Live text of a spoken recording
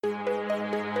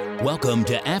Welcome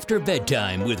to After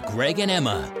Bedtime with Greg and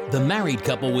Emma, the married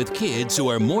couple with kids who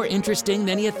are more interesting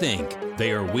than you think.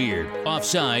 They are weird,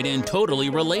 offside, and totally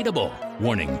relatable.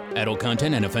 Warning, adult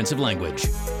content and offensive language.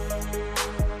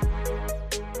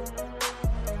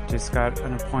 Just got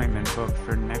an appointment booked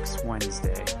for next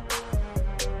Wednesday.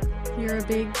 You're a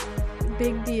big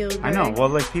deal, Greg. I know. Well,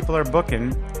 like, people are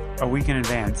booking a week in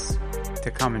advance to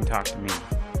come and talk to me.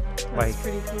 That's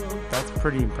pretty cool. That's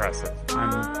pretty impressive.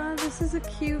 This is a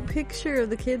cute picture of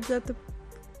the kids at the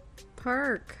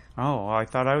park. Oh, well, I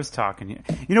thought I was talking.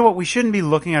 You know what? We shouldn't be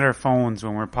looking at our phones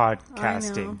when we're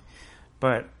podcasting. I know.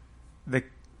 But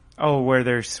where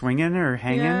they're swinging or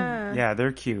hanging? Yeah,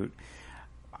 they're cute.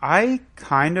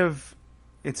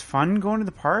 It's fun going to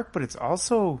the park, but it's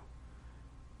also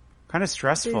kind of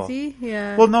stressful. Busy?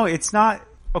 Yeah. Well, no, it's not.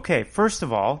 Okay, first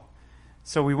of all,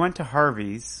 so we went to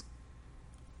Harvey's.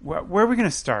 Where are we going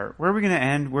to start? Where are we going to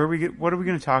end? What are we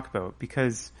going to talk about?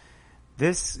 Because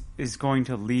this is going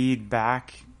to lead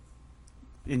back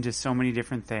into so many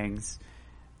different things.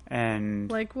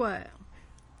 And like what?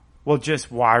 Well,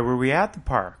 just why were we at the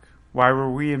park? Why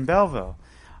were we in Belleville?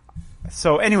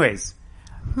 So anyways,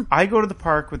 I go to the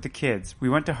park with the kids. We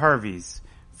went to Harvey's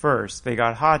first. They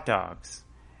got hot dogs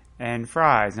and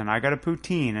fries, and I got a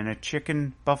poutine and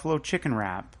a buffalo chicken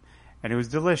wrap, and it was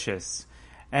delicious.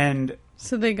 And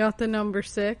so they got the number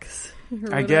 6.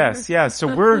 I guess, yeah.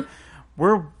 So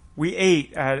we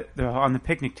ate on the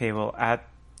picnic table at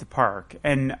the park,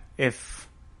 and if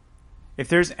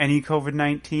there's any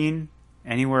COVID-19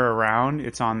 anywhere around,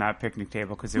 it's on that picnic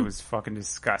table because it was fucking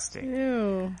disgusting.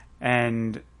 Ew.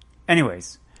 And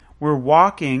anyways, we're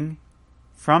walking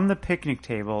from the picnic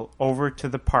table over to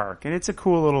the park, and it's a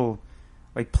cool little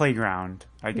like playground,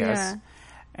 I guess. Yeah.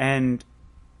 And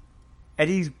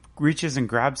Eddie reaches and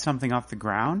grabs something off the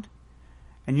ground,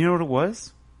 and you know what it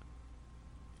was?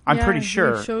 I'm pretty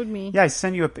sure. You showed me. Yeah, I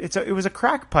sent you it was a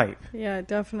crack pipe. Yeah, it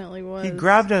definitely was. He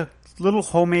grabbed a little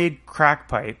homemade crack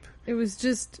pipe. It was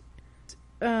just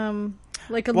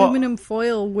like aluminum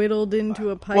foil whittled into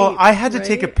a pipe. Well, I had to right?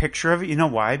 take a picture of it. You know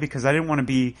why? Because I didn't want to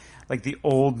be like the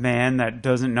old man that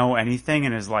doesn't know anything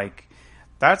and is like,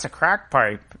 that's a crack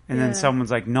pipe. And then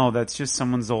someone's like, no, that's just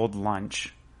someone's old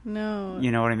lunch. No.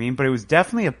 You know what I mean? But it was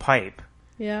definitely a pipe.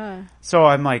 Yeah. So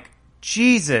I'm like,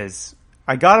 Jesus.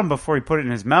 I got him before he put it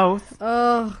in his mouth.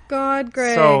 Oh, God,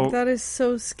 Greg. That is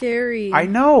so scary. I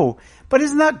know. But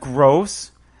isn't that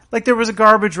gross? Like, there was a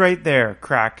garbage right there,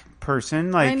 crack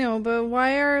person. Like, I know, but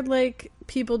why are, like,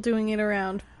 people doing it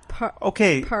around parks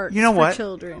you know what? for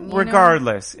children?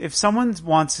 Regardless, if someone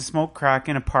wants to smoke crack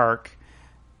in a park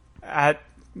at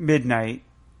midnight,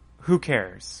 who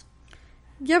cares?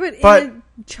 Yeah, but in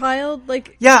a child,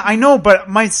 like... Yeah, I know, but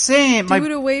do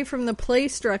it away from the play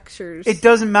structures. It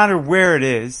doesn't matter where it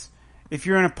is. If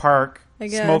you're in a park, I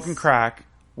guess. Smoking crack,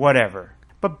 whatever.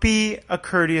 But be a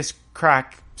courteous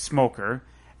crack smoker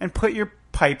and put your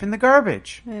pipe in the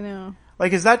garbage. I know.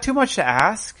 Like, is that too much to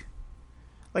ask?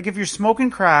 Like, if you're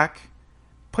smoking crack,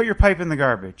 put your pipe in the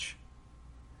garbage.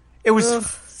 It was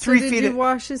 3 feet... Did you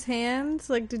wash his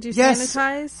hands? Like, did you Yes,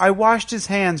 sanitize? I washed his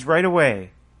hands right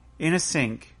away. In a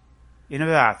sink, in a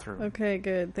bathroom. Okay,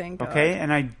 good. Thank God. Okay,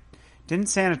 and I didn't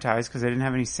sanitize because I didn't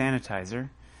have any sanitizer,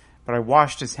 but I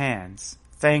washed his hands,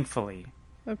 thankfully.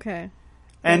 Okay.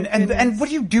 And what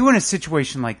do you do in a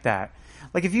situation like that?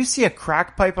 Like, if you see a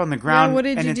crack pipe on the ground... Yeah, what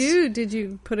did you do? Did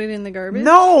you put it in the garbage?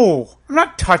 No! I'm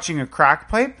not touching a crack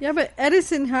pipe. Yeah, but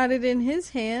Edison had it in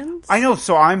his hands. I know,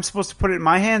 so I'm supposed to put it in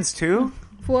my hands too?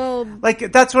 Well...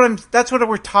 Like, that's what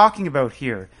we're talking about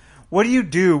here. What do you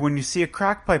do when you see a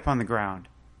crack pipe on the ground?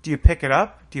 Do you pick it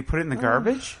up? Do you put it in the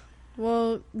garbage?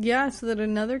 Well, yeah, so that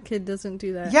another kid doesn't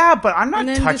do that. Yeah, but I'm not touching it. And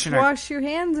then just touching wash your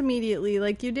hands immediately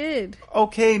like you did.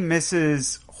 Okay,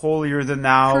 Mrs. Holier than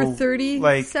thou. For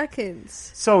 30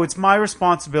 seconds. So it's my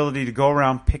responsibility to go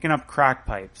around picking up crack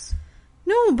pipes.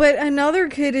 No, but another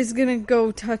kid is going to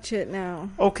go touch it now.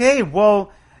 Okay,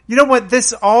 well, you know what?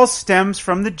 This all stems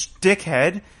from the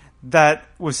dickhead that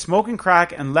was smoking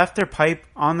crack and left their pipe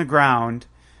on the ground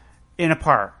in a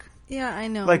park. Yeah, I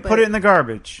know. Like, put it in the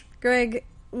garbage. Greg,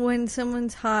 when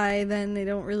someone's high, then they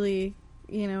don't really,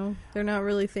 they're not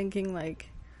really thinking like,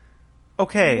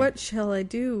 okay, what shall I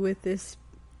do with this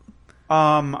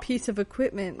piece of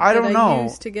equipment I don't know. I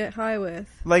used to get high with?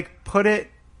 Like, put it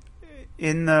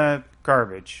in the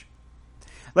garbage.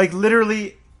 Like,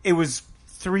 literally, it was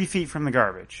 3 feet from the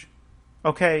garbage.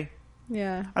 Okay?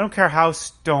 Yeah. I don't care how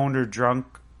stoned or drunk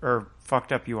or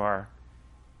fucked up you are.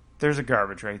 There's a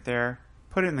garbage right there.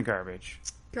 Put it in the garbage.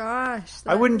 Gosh.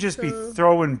 I wouldn't just be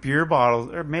throwing beer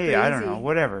bottles, or maybe, crazy. I don't know,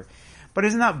 whatever. But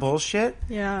isn't that bullshit?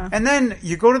 Yeah. And then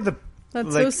you go to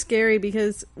That's so scary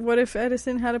because what if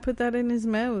Edison had to put that in his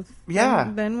mouth? Yeah.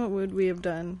 Then what would we have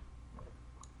done?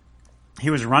 He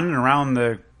was running around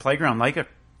the playground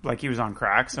like he was on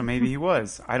crack, so maybe he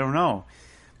was. I don't know.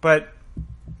 But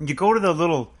you go to the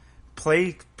little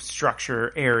play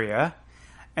structure area,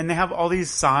 and they have all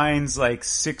these signs like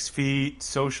 6 feet,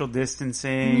 social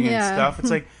distancing and stuff.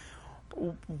 It's like,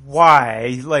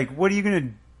 why? Like, what are you going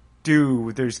to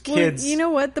do? There's kids. Well, you know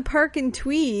what? The park in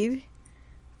Tweed,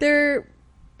 they're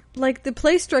like the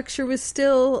play structure was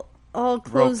still all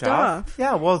closed off.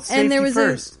 Yeah, well, it's safety and there was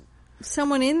first.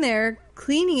 Someone in there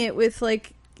cleaning it with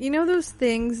like, you know, those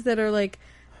things that are like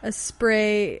a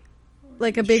spray,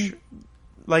 like a big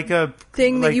like a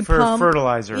thing like that you for pump.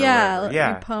 fertilizer. Yeah, or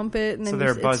yeah. You pump it and So then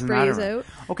they're it buzzing sprays that around. out.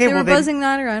 Okay, they well, were buzzing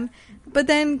that around, but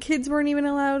then kids weren't even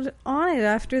allowed on it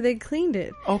after they cleaned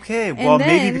it. Okay, well, then,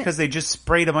 maybe because they just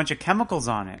sprayed a bunch of chemicals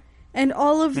on it. And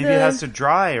all of maybe it has to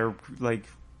dry or like.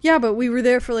 Yeah, but we were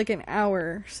there for like an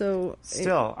hour, so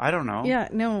still, I don't know. Yeah,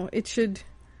 no, it should.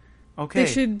 Okay,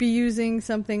 they should be using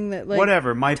something that like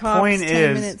whatever. My point 10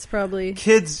 is, minutes probably.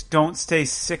 Kids don't stay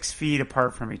 6 feet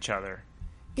apart from each other.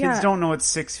 Kids don't know what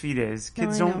 6 feet is.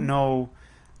 Kids don't know,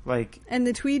 like. And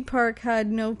the Tweed Park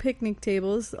had no picnic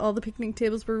tables. All the picnic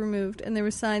tables were removed, and there were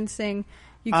signs saying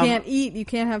you can't eat, you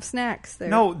can't have snacks there.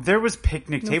 No, there was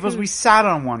picnic tables. Food. We sat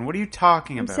on one. What are you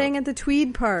talking about? I'm saying at the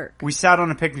Tweed Park. We sat on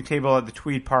a picnic table at the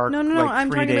Tweed Park. No. Like I'm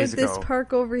 3 talking days about ago. this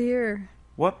park over here.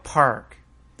 What park?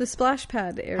 The splash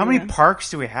pad area. How many parks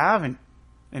do we have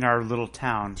in our little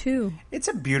town? 2. It's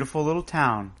a beautiful little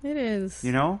town. It is.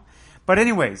 You know? But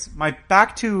anyways,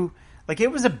 back to, like,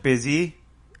 it was a busy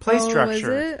play structure.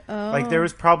 Was it? Oh. Like, there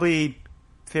was probably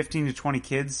 15 to 20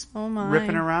 kids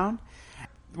ripping around.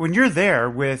 When you're there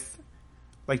with,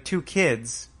 like, 2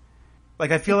 kids,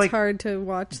 like, I feel it's like... hard to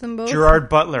watch them both. Gerard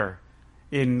Butler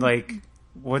in, like...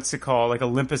 What's it called? Like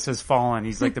Olympus Has Fallen.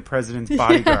 He's like the president's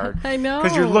bodyguard. I know.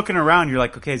 Because you're looking around, you're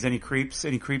like, okay, is any creeps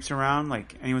around?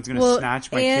 Like anyone's going to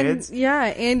snatch my kids? Yeah,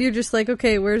 and you're just like,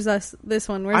 okay, where's this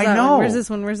one? Where's that one? Where's this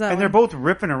one? Where's that one? And they're both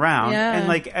ripping around. Yeah. And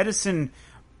like Edison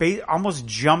almost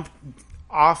jumped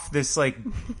off this like,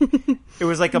 it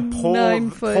was like a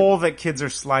pole that kids are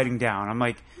sliding down. I'm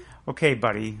like, okay,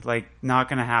 buddy, like not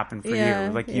going to happen for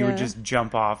you. Like you would just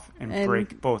jump off and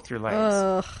break both your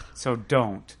legs. So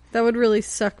don't. That would really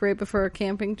suck right before a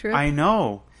camping trip. I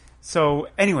know. So,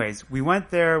 anyways, we went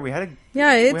there. We had a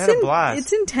a blast.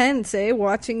 It's intense,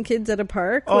 Watching kids at a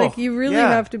park. Like you really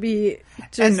have to be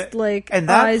just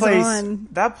eyes on.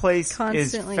 That place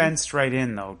constantly. Is fenced right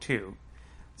in though too.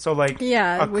 So like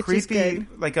a which creepy is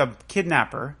good. Like a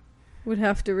kidnapper would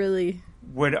have to really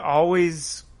would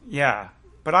always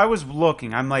But I was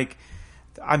looking.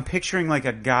 I'm picturing like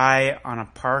a guy on a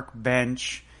park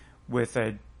bench with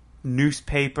a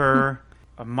newspaper,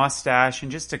 a mustache,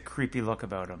 and just a creepy look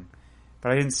about him.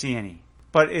 But I didn't see any.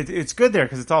 But it's good there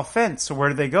because it's all fenced. So where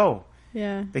do they go?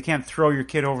 Yeah. They can't throw your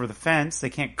kid over the fence. They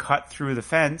can't cut through the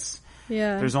fence.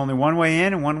 Yeah. There's only one way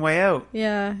in and one way out.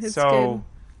 Yeah, it's so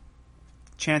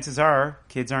good. Chances are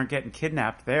kids aren't getting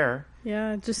kidnapped there.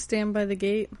 Yeah, just stand by the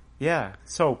gate. Yeah.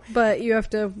 So. But you have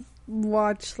to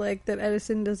watch like that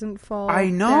Edison doesn't fall. I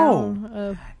know.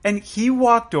 Down. And he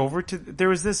walked over to. There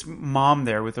was this mom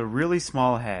there with a really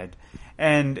small head,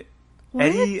 and what?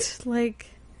 Eddie. Like.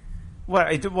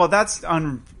 What? Well, that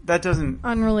doesn't.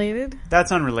 Unrelated.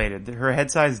 That's unrelated. Her head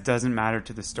size doesn't matter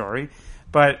to the story,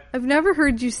 but I've never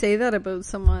heard you say that about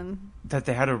someone. That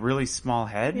they had a really small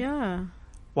head. Yeah.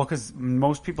 Well, because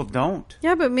most people don't.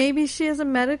 Yeah, but maybe she has a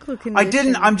medical condition. I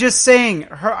didn't. I'm just saying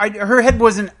her head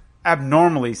wasn't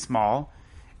abnormally small.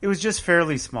 It was just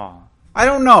fairly small. I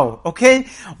don't know. Okay,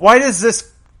 why does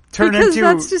this turn because into?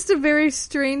 That's just a very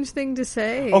strange thing to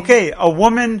say. Okay, a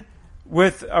woman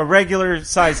with a regular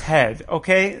size head.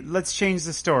 Okay, let's change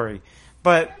the story.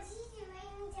 But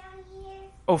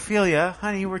Ophelia,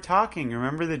 honey, we're talking.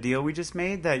 Remember the deal we just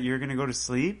made that you're going to go to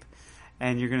sleep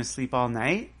and you're going to sleep all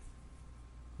night?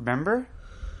 Remember?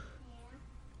 Yeah.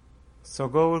 So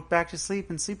go back to sleep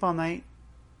and sleep all night.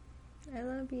 I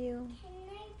love you. Can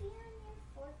I be on your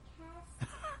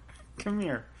forecast? Come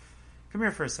here. Come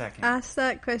here for a second. Ask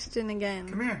that question again.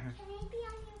 Come here. Can I be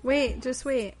on your Wait, just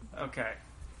wait. Okay.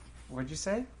 What'd you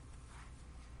say?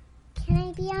 Can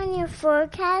I be on your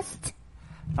forecast?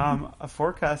 A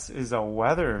forecast is a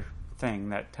weather thing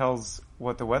that tells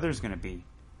what the weather's going to be.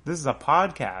 This is a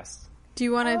podcast. Do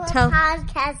you want to tell?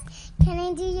 Podcast. Can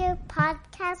I do your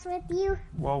podcast with you?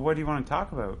 Well, what do you want to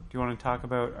talk about? Do you want to talk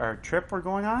about our trip we're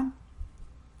going on?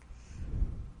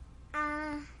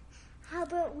 How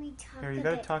about we talk Here, you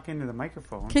got to talk into the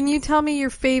microphone. Can you tell me your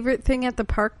favorite thing at the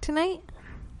park tonight?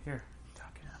 Here,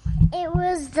 talk into the mic. It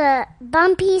was the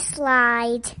bumpy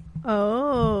slide.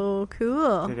 Oh,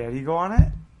 cool. Did Eddie go on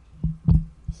it?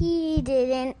 He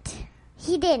didn't.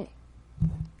 He didn't.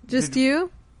 Just Did-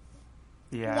 you?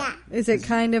 Yeah. Is it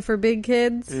kind of for big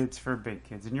kids? It's for big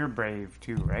kids, and you're brave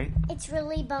too, right? It's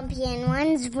really bumpy and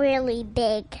one's really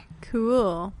big.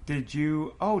 Cool.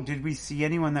 Did we see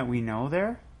anyone that we know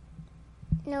there?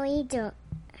 No, we don't.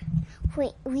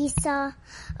 We saw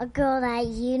a girl that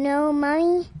you know,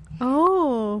 Mommy.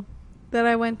 Oh, that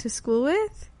I went to school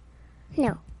with?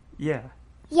 No. Yeah.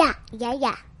 Yeah.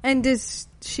 And does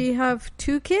she have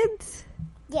 2 kids?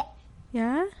 Yeah.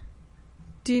 Yeah?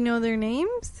 Do you know their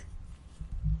names?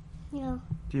 No.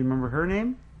 Do you remember her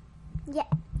name? Yeah.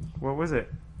 What was it?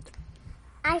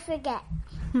 I forget.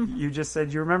 You just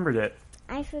said you remembered it.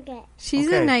 I forget. She's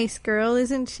Okay. a nice girl,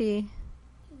 isn't she?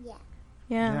 Yeah.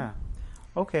 Yeah.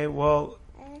 Okay, well,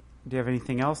 do you have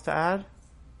anything else to add?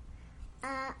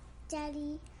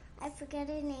 Daddy, I forget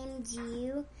her name. Do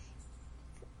you?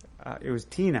 It was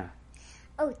Tina.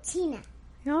 Oh, Tina.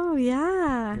 Oh,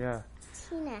 yeah. Yeah.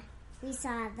 Tina. We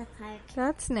saw at the park.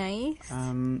 That's nice.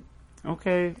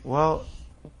 Okay, well,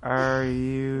 do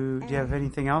you have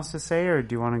anything else to say, or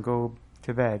do you want to go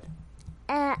to bed?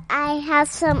 I have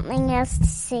something else to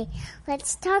say.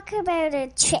 Let's talk about a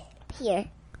trip here.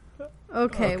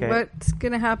 Okay, Okay. what's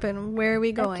going to happen? Where are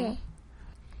we going? Okay.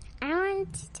 I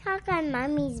want to talk on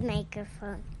Mommy's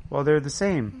microphone. Well, they're the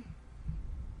same.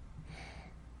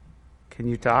 Can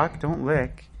you talk? Don't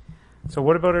lick. So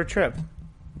what about our trip?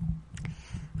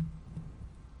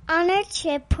 On our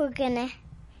trip, we're gonna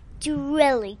do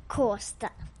really cool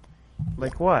stuff.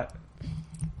 Like what?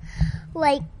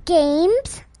 Like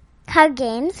games, card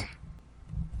games,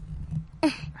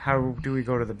 How do we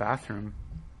go to the bathroom?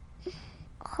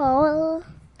 whole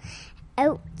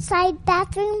outside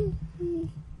bathroom.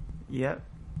 Yep.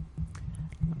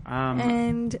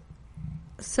 And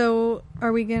so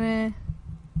are we going to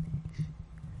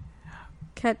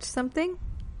catch something?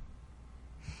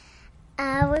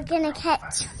 We're gonna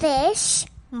catch fish,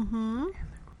 Mm-hmm.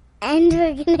 and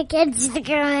we're gonna catch the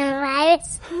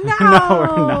coronavirus. No,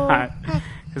 we're not.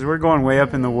 Because we're going way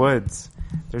up in the woods.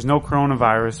 There's no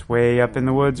coronavirus way up in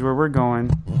the woods where we're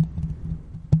going.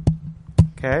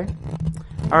 Okay?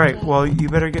 All right, well, you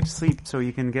better get to sleep so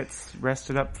you can get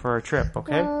rested up for our trip,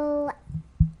 okay? Well,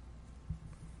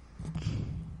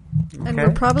 And Okay?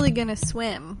 we're probably going to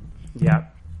swim. Yeah.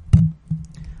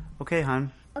 Okay,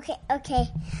 hon. okay.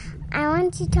 I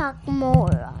want to talk more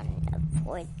on the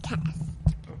podcast.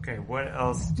 Okay, what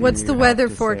else do What's you the have weather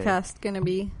to say? forecast going to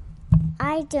be?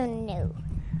 I don't know.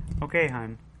 Okay,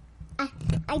 hon.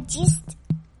 I just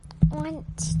want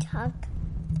to talk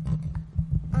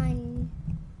on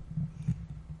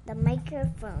the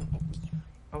microphone.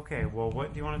 Okay, well,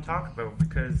 what do you want to talk about?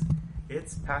 Because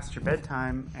it's past your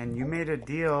bedtime, and you made a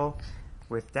deal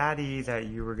with Daddy that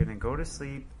you were going to go to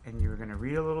sleep, and you were going to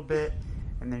read a little bit,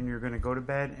 and then you were going to go to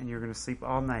bed, and you were going to sleep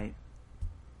all night.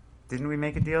 Didn't we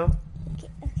make a deal? Okay.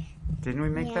 Didn't we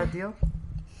make Yeah. that deal?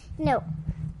 No.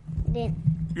 Then.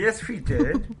 Yes, we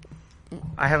did.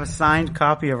 I have a signed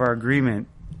copy of our agreement.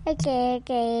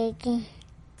 Okay.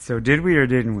 So did we or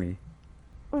didn't we?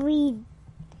 We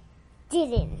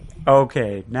didn't.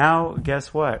 Okay, now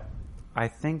guess what? I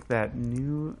think that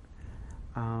new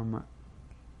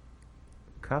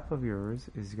cup of yours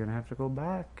is going to have to go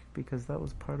back because that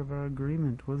was part of our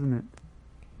agreement, wasn't it?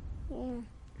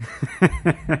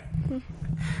 Yeah.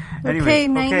 Anyways, Okay,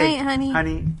 night-night, honey.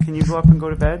 Honey, can you go up and go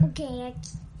to bed? Okay.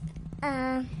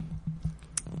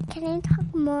 Can I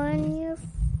talk more on your?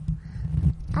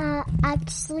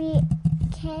 Actually,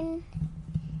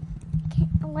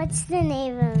 what's the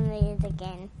name of it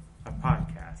again? A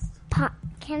podcast.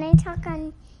 Can I talk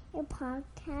on your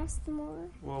podcast more?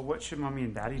 Well, what should Mommy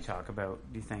and Daddy talk about,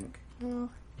 do you think? Well,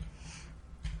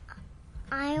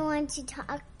 I want to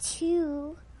talk to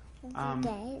you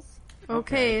guys.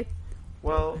 Okay.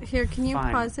 Well, Here, can you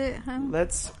fine. pause it, hon?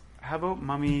 How about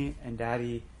Mommy and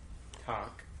Daddy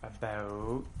talk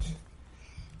about...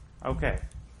 Okay.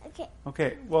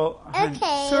 Okay, well... hon-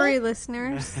 Okay. Sorry,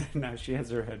 listeners. No, she has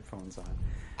her headphones on.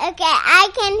 Okay, I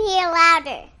can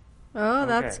hear louder. Oh,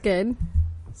 that's Okay. good.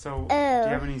 So, do you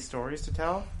have any stories to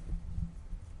tell?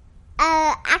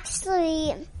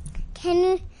 Actually,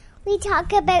 can we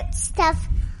talk about stuff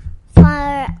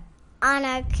on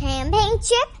our camping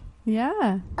trip?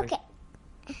 Yeah. Okay.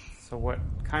 So what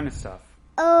kind of stuff?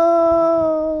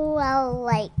 Oh, well,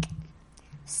 like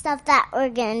stuff that we're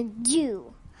gonna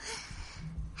do.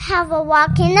 Have a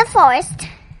walk in the forest,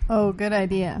 Oh, good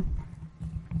idea.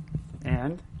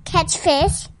 And? catch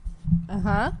fish,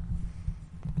 Uh-huh.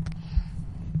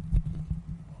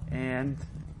 And?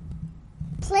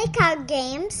 play card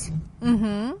games.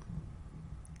 Mm-hmm.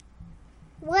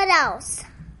 What else?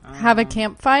 Have a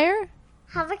campfire.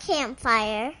 Have a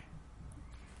campfire.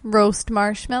 Roast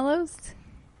marshmallows.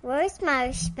 Roast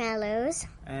marshmallows.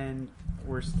 And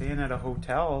we're staying at a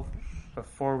hotel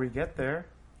before we get there.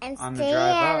 And On the stay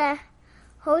drive at up.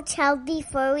 a hotel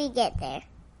before we get there.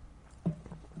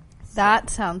 That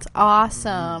sounds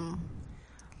awesome.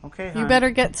 Okay, You hon.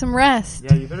 better get some rest.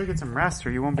 Yeah, you better get some rest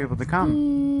or you won't be able to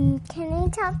come. Can I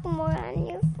talk more on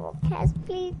your forecast,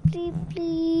 please, please,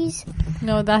 please?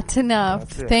 No, that's enough.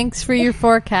 That's it. Thanks for your Yeah,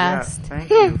 forecast. thank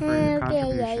you for your Okay,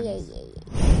 contributions.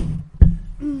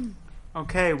 yeah.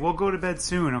 Okay, we'll go to bed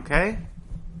soon, okay?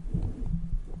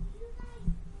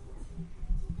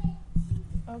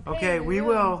 Okay, we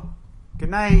will. Good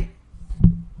night.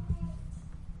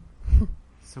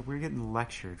 So we're getting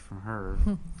lectured from her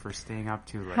for staying up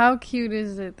too late. How cute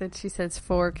is it that she says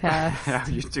forecast? How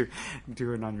you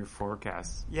doing on your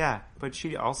forecast? Yeah, but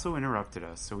she also interrupted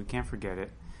us, so we can't forget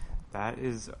it. That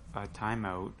is a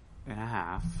timeout and a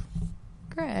half.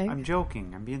 Greg. I'm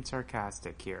joking. I'm being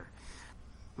sarcastic here.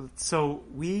 So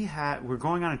we're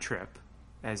going on a trip,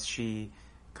 as she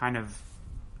kind of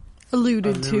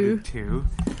alluded to.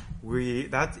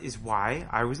 That is why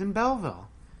I was in Belleville.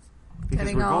 Because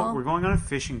Getting we're going on a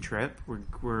fishing trip.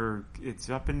 It's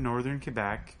up in northern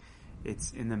Quebec.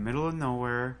 It's in the middle of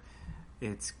nowhere.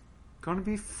 It's going to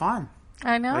be fun.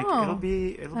 I know. Like it'll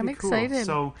be I'm cool. excited.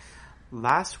 So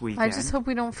last weekend, I just hope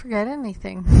we don't forget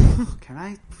anything. can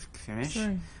I finish?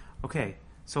 Sorry. Okay.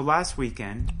 So last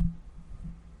weekend,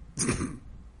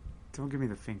 don't give me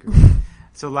the finger.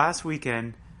 So last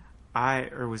weekend,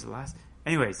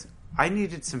 anyways, I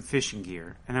needed some fishing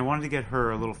gear and I wanted to get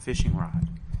her a little fishing rod.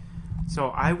 So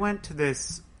I went to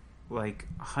this like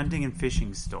hunting and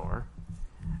fishing store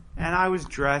and I was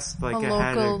dressed like A I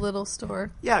had local little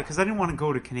store. Yeah, because I didn't want to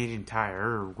go to Canadian Tire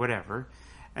or whatever.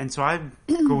 And so I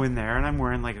go in there and I'm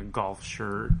wearing like a golf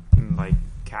shirt and like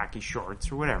khaki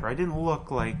shorts or whatever. I didn't look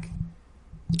like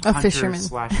A hunter fisherman.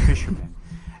 / fisherman.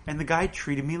 And the guy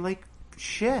treated me like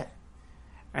shit.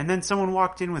 And then someone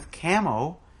walked in with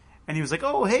camo and he was like,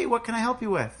 "Oh, hey, what can I help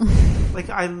you with?" Like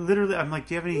I'm like,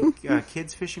 "Do you have any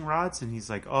kids fishing rods?" And he's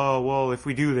like, "Oh, well, if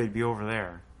we do, they'd be over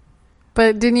there."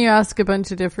 But didn't you ask a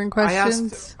bunch of different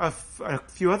questions? I asked a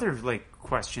few other like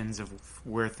questions of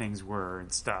where things were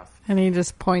and stuff. And he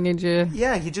just pointed you.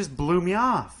 Yeah, he just blew me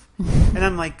off. And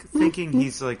I'm like thinking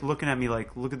he's like looking at me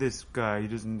like, "Look at this guy. He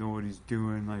doesn't know what he's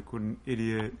doing. Like, what an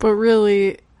idiot." But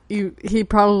really, he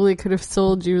probably could have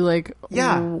sold you like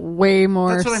way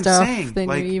more That's what I'm stuff saying. than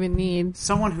Like, you even need.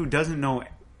 Someone who doesn't know,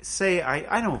 say,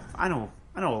 I know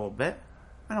a little bit.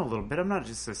 I know a little bit. I'm not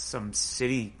just some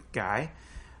city guy.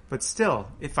 But still,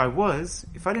 if I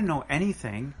didn't know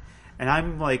anything, and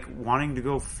I'm like wanting to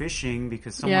go fishing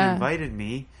because someone invited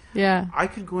me, Yeah. I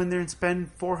could go in there and spend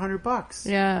 $400.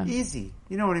 Yeah. Easy.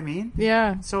 You know what I mean?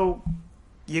 Yeah. So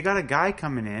you got a guy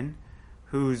coming in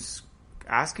who's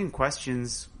asking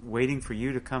questions, waiting for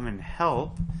you to come and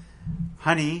help.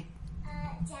 Honey.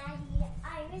 Daddy,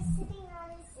 I was sitting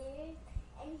on a stairs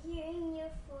and hearing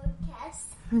your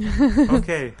forecast.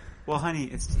 Okay. Well, honey,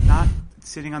 it's not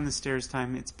sitting on the stairs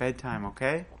time. It's bedtime,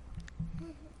 okay?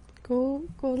 Go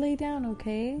lay down,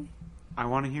 okay? I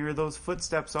want to hear those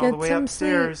footsteps all the way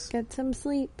upstairs. Sleep. Get some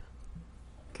sleep.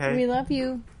 Okay. We love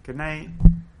you. Good night.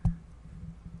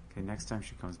 Okay, next time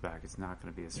she comes back, it's not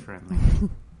going to be as friendly.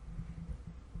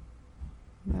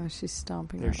 No, she's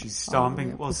stomping. There, she's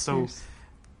stomping. Well, so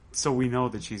we know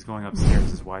that she's going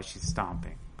upstairs is why she's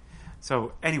stomping.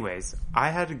 So, anyways, I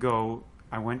had to go.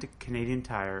 I went to Canadian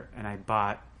Tire and I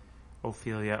bought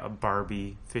Ophelia a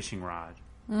Barbie fishing rod.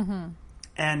 Mm-hmm.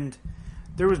 And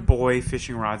there was boy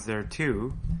fishing rods there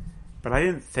too, but I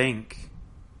didn't think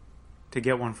to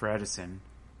get one for Edison.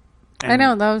 And I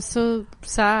know, that was so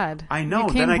sad. I know.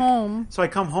 You came home. So I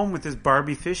come home with this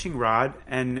Barbie fishing rod,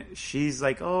 and she's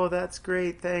like, "Oh, that's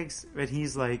great, thanks." But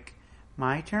he's like,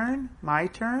 "My turn? My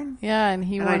turn?" Yeah, and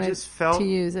he And I wanted just felt- to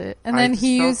use it. And I then just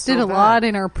he felt used it so a bad. lot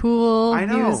in our pool. I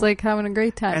know. He was like having a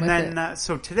great time And with then, it.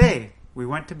 so today, we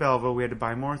went to Belleville, we had to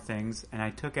buy more things, and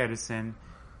I took Edison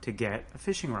to get a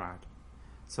fishing rod.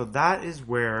 So that is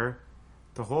where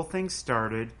the whole thing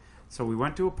started. So we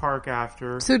went to a park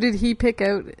after. So did he pick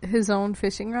out his own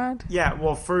fishing rod? Yeah,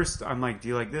 well, first I'm like, "Do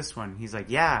you like this one?" He's like,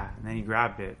 "Yeah," and then he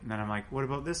grabbed it. And then I'm like, "What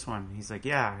about this one?" He's like,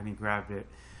 "Yeah," and he grabbed it.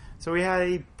 So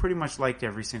he pretty much liked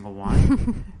every single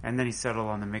one. And then he settled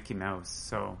on the Mickey Mouse.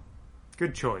 So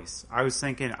good choice. I was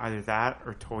thinking either that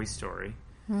or Toy Story.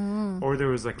 Or there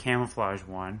was a camouflage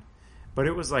one. But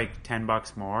it was like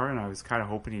 $10 more, and I was kind of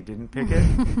hoping he didn't pick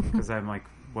it. Because I'm like,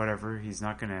 whatever, he's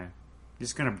not going to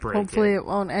just going to break Hopefully it. it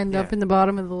won't end Yeah. up in the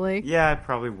bottom of the lake. Yeah, it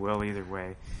probably will either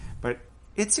way. But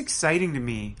it's exciting to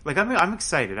me. Like, I'm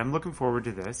excited. I'm looking forward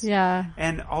to this. Yeah.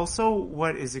 And also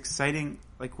what is exciting,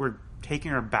 like, we're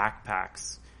taking our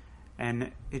backpacks,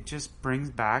 and it just brings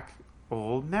back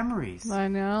old memories I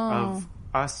know. of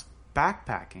us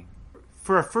backpacking.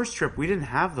 For our first trip, we didn't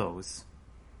have those.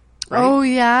 Right? Oh,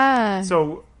 yeah.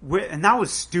 So, and that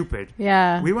was stupid.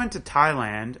 Yeah. We went to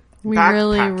Thailand. We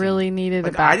backpacking. really needed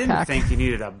Like, a backpack. I didn't think you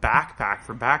needed a backpack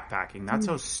for backpacking. That's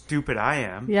how stupid I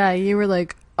am. Yeah, you were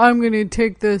like, I'm going to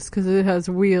take this because it has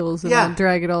wheels and Yeah. I'll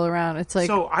drag it all around. It's like,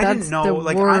 So I that's didn't know. the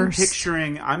Like, worst.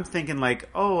 I'm thinking like,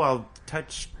 oh, I'll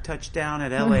touch down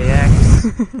at LAX.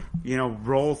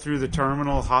 Roll through the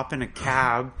terminal, hop in a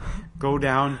cab, go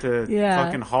down to Yeah.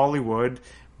 fucking Hollywood,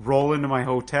 roll into my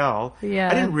hotel. Yeah.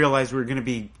 I didn't realize we were going to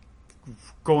be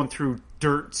going through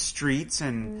dirt streets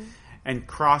and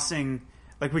crossing.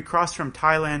 Like, we crossed from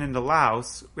Thailand into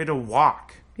Laos. We had to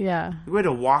walk. Yeah. We had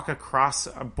to walk across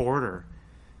a border.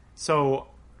 So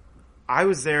I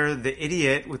was there, the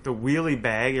idiot with the wheelie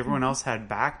bag. Everyone else had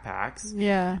backpacks.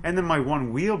 Yeah. And then my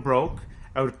one wheel broke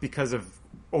out because of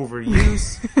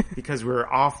overuse, because we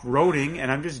were off-roading,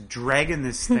 and I'm just dragging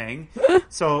this thing.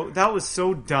 So that was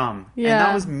so dumb. Yeah. And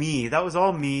that was me. That was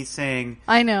all me saying,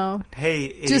 I know. hey,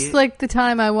 idiot. Just like the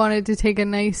time I wanted to take a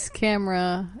nice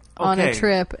camera on a Okay.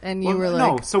 trip and you Well, were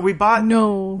no, like, so we bought...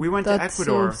 no, We went to that's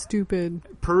Ecuador. so stupid.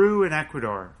 Peru and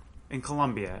Ecuador in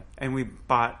Colombia, and we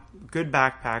bought good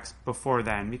backpacks before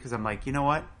then because I'm like, you know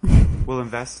what? We'll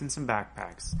invest in some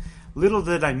backpacks. Little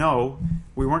did I know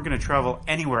we weren't going to travel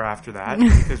anywhere after that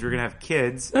because we were going to have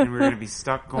kids and we were going to be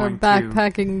stuck Our going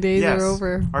backpacking days Yes, are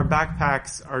over. Our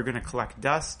backpacks are going to collect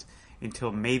dust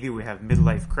until maybe we have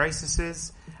midlife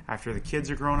crises after the kids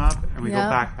are grown up and we Yeah.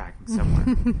 go backpacking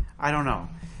somewhere. I don't know.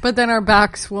 But then our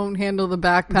backs won't handle the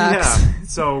backpacks. Yeah,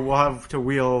 so we'll have to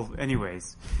wheel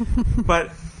anyways.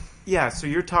 But yeah, so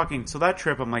you're talking. So that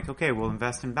trip, I'm like, okay, we'll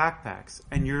invest in backpacks,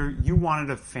 and you wanted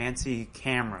a fancy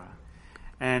camera,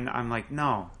 and I'm like,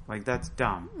 no, like that's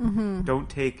dumb. Mm-hmm. Don't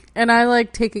take And I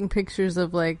like taking pictures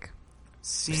of like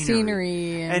scenery.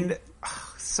 scenery. And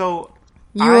so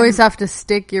You I'm- always have to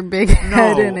stick your big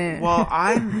head in it. Well,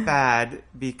 I'm bad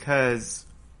because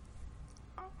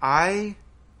I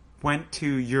went to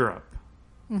Europe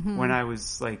when I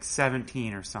was like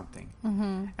 17 or something.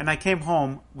 Mm-hmm. And I came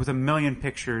home with a million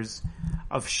pictures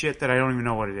of shit that I don't even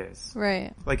know what it is.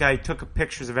 Right. Like, I took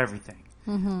pictures of everything.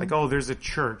 Like, oh, there's a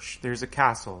church, there's a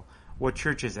castle. What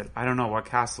church is it? I don't know. What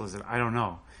castle is it? I don't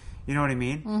know. You know what I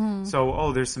mean? So,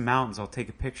 oh, there's some mountains, I'll take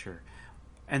a picture.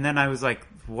 And then I was like,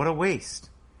 what a waste.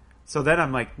 So then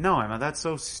I'm like, no, Emma, that's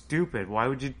so stupid. Why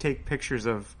would you take pictures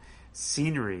of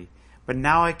scenery? But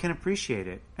now I can appreciate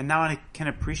it. And now I can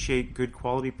appreciate good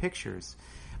quality pictures.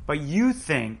 But you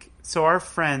think, so our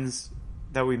friends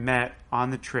that we met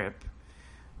on the trip,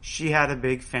 she had a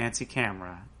big fancy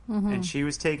camera. And she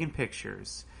was taking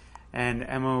pictures. And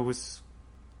Emma was,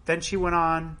 then she went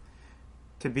on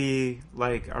to be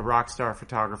like a rock star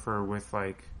photographer with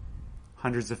like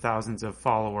hundreds of thousands of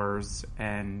followers,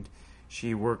 and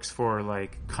she works for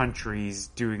like countries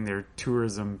doing their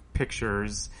tourism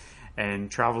pictures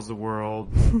and travels the world,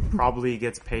 probably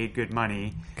gets paid good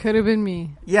money. Could have been me.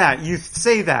 Yeah, you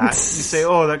say that. You say,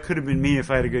 oh, that could have been me if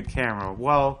I had a good camera.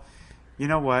 Well, you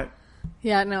know what?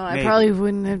 Yeah, no, I Maybe. probably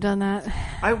wouldn't have done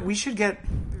that. We should get,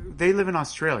 they live in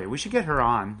Australia. We should get her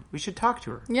on. We should talk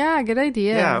to her. Yeah, good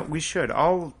idea. Yeah, we should.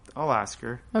 I'll ask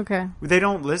her. Okay. They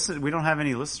don't listen. We don't have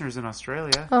any listeners in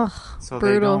Australia. Ugh, So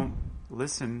brutal. they don't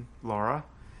listen, Laura.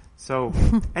 So,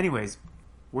 anyways,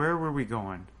 where were we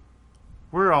going?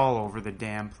 We're all over the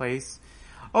damn place.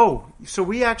 Oh, so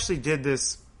we actually did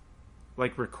this,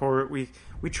 like, record. We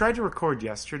tried to record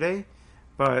yesterday,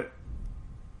 but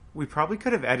we probably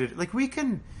could have edited. Like, we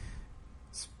can.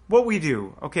 What we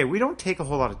do, okay, we don't take a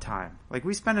whole lot of time. Like,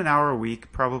 we spend an hour a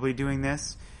week probably doing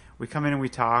this. We come in and we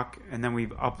talk, and then we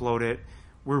upload it.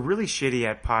 We're really shitty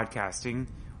at podcasting.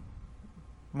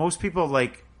 Most people,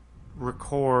 like,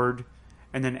 record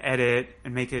and then edit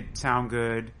and make it sound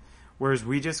good. Whereas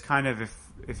we just kind of,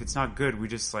 if it's not good, we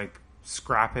just, like,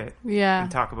 scrap it Yeah. and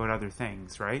talk about other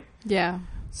things, right? Yeah.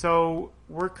 So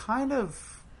we're kind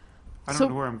of, I don't So-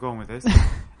 know where I'm going with this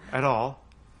at all.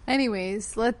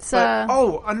 Anyways, let's But,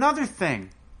 another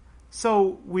thing.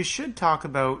 So we should talk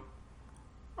about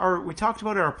we talked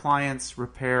about our appliance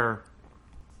repair.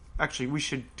 Actually, we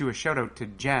should do a shout out to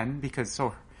Jen, because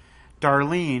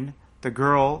Darlene,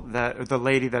 the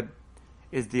lady that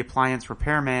is the appliance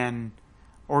repairman,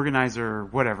 organizer,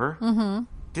 whatever,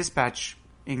 dispatching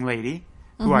lady,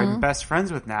 who I'm best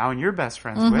friends with now and you're best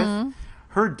friends with,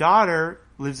 her daughter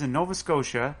lives in Nova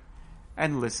Scotia,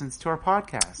 and listens to our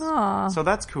podcast. Aw. So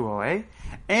that's cool, eh?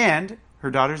 And her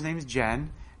daughter's name is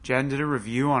Jen. Jen did a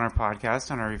review on our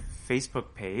podcast on our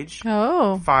Facebook page.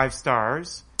 Oh. 5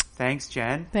 stars. Thanks,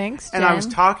 Jen. Thanks, Jen. And I was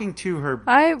talking to her.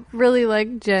 I really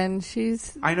like Jen.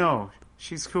 I know.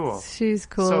 She's cool. She's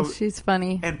cool. So- She's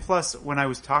funny. And plus, when I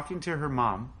was talking to her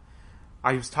mom,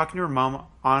 I was talking to her mom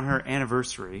on her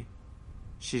anniversary.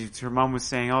 Her mom was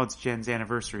saying, "Oh, it's Jen's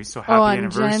anniversary, so happy on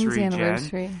anniversary, Jen's Jen."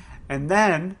 anniversary. And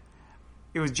then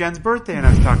it was Jen's birthday, and I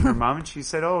was talking to her mom, and she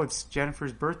said, "Oh, it's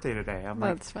Jennifer's birthday today." I'm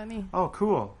like, That's funny. "Oh,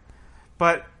 cool."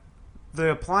 But the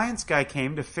appliance guy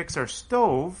came to fix our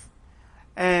stove,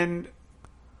 and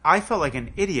I felt like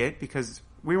an idiot because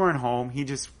we weren't home. He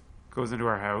just goes into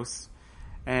our house,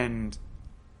 and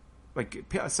like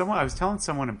I was telling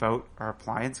someone about our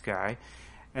appliance guy,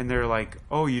 and they're like,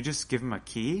 "Oh, you just give him a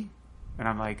key?" And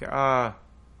I'm like,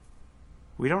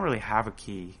 we don't really have a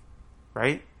key,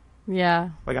 right? Yeah.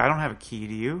 Like, I don't have a key,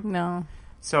 do you? No.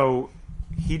 So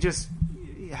he just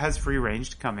has free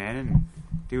range to come in and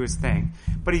do his thing.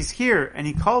 But he's here, and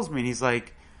he calls me, and he's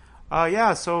like,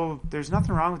 yeah, so there's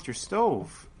nothing wrong with your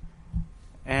stove.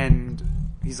 And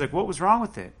he's like, what was wrong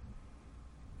with it?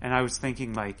 And I was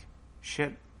thinking, like,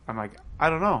 shit. I'm like, I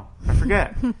don't know. I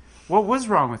forget. What was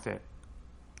wrong with it?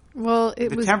 Well,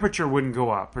 The temperature wouldn't go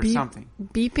up or something.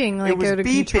 Beeping like It was out of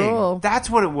beeping. control. That's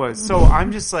what it was. So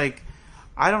I'm just like,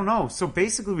 I don't know. So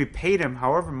basically, we paid him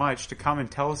however much to come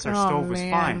and tell us our stove was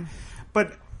fine.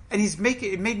 And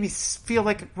it made me feel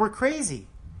like we're crazy,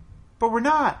 but we're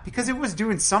not because it was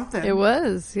doing something. It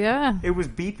was, yeah. It was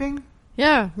beeping.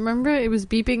 Yeah, remember it was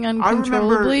beeping remember-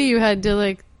 uncontrollably. You had to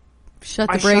like shut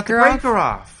the I breaker shut the off. breaker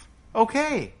off.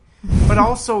 Okay, but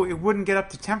also it wouldn't get up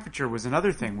to temperature was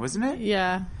another thing, wasn't it?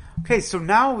 Yeah. Okay, so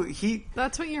now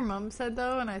That's what your mom said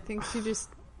though, and I think she just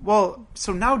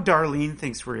so now Darlene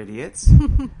thinks we're idiots.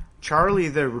 Charlie,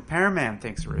 the repairman,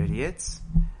 thinks we're idiots.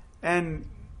 And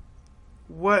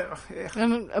what?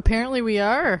 and apparently we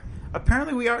are.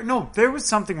 Apparently we are. No, there was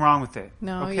something wrong with it.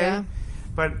 No, okay? yeah.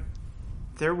 But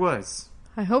there was.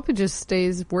 I hope it just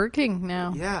stays working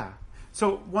now. Yeah.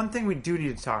 So one thing we do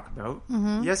need to talk about.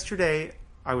 Mm-hmm. Yesterday,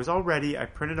 I was all ready. I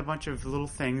printed a bunch of little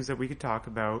things that we could talk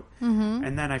about. Mm-hmm.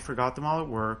 And then I forgot them all at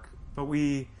work. But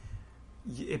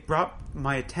it brought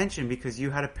my attention because you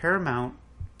had a Paramount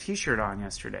t-shirt on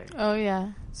yesterday. Oh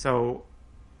yeah. So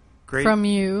great. From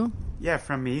you. Yeah,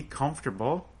 from me.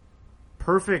 Comfortable.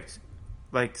 Perfect,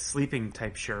 like, sleeping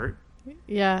type shirt.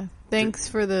 Yeah. Thanks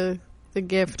for the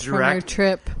gift from your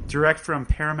trip. Direct from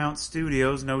Paramount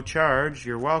Studios, no charge.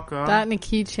 You're welcome. That and a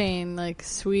keychain, like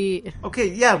sweet. Okay,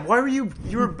 yeah. Why were you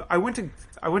were? I went to.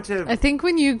 I think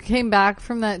when you came back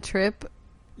from that trip,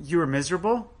 You were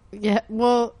miserable. yeah.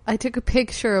 Well, I took a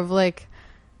picture of like.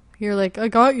 You're like, I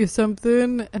got you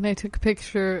something, and I took a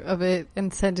picture of it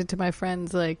and sent it to my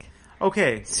friends. Like,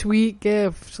 Okay, sweet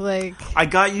gift, like. I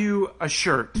got you a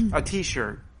shirt, a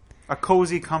t-shirt, a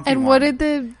cozy, comfy. And one. what did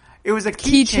the it was a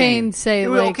keychain say? It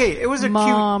was, like, okay, it was a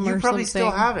mom cute. You or probably still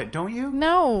something? have it, don't you?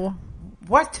 No,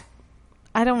 What?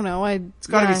 I don't know. It's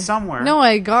gotta be somewhere. No,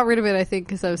 I got rid of it. I think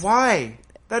because I was. Why?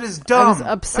 That is dumb. I was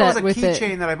upset that with was a it.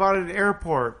 keychain that I bought at an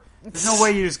airport. There's no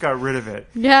way you just got rid of it.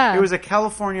 Yeah. It was a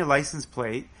California license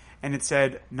plate, and it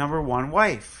said #1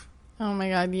 wife. Oh my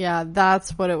god! Yeah,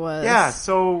 that's what it was. Yeah,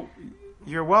 so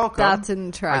you're welcome. That's in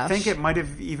the trash. I think it might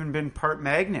have even been part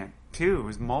magnet, too. It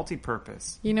was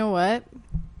multi-purpose. You know what?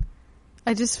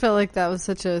 I just felt like that was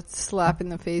such a slap in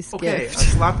the face Okay, gift. a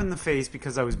slap in the face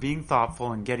because I was being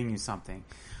thoughtful and getting you something.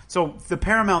 So the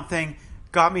Paramount thing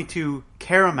got me to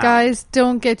Caramount. Guys,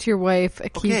 don't get your wife a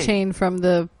Okay. keychain from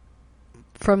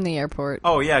the airport.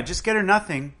 Oh, yeah, just get her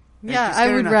nothing. yeah, Just I get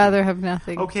her would nothing. rather have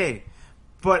nothing. Okay,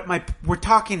 but we're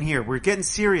talking here. We're getting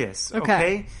serious. Okay.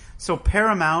 Okay? So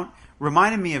Paramount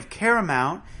reminded me of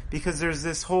Caramount because there's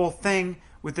this whole thing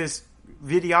with this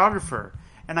videographer,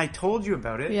 and I told you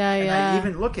about it. Yeah, and yeah. I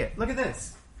even look at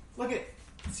this.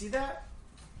 See that?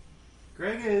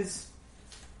 Greg is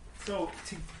so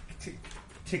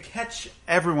to catch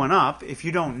everyone up. If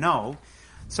you don't know,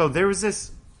 so there was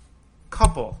this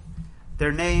couple.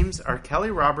 Their names are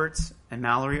Kelly Roberts and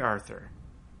Mallory Arthur,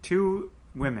 2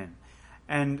 women,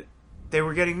 and they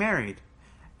were getting married,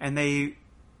 and they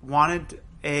wanted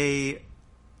a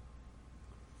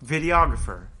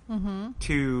videographer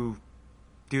to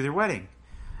do their wedding,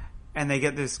 and they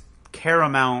get this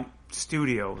Caramount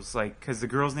Studios, like, because the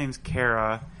girl's name's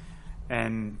Cara,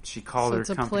 and she called So her it's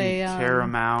a company play on-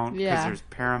 Caramount because yeah. there's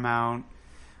Paramount,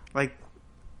 like,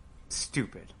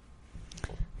 stupid.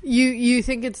 You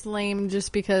think it's lame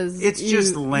just because It's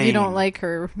just lame. You don't like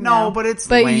her. No, but it's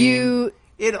but lame. you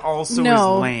It also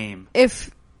no is lame. if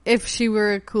if she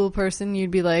were a cool person,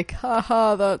 you'd be like,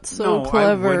 haha, that's so No, I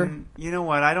clever. wouldn't. You know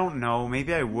what? I don't know.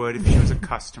 Maybe I would if she was a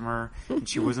customer and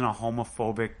she wasn't a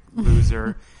homophobic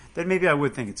loser. Then maybe I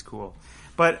would think it's cool.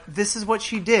 But this is what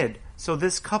she did. So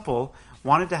this couple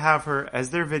wanted to have her as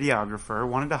their videographer,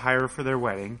 wanted to hire her for their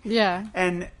wedding. Yeah.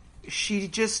 And she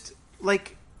just,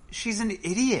 like, she's an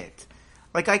idiot.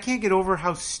 Like, I can't get over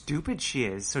how stupid she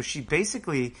is. So she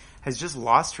basically has just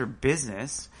lost her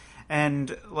business.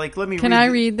 And, like, let me Can I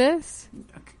read this?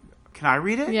 Can I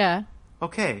read it? Yeah.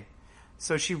 Okay.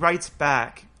 So she writes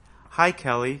back, "Hi,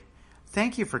 Kelly.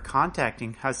 Thank you for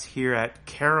contacting us here at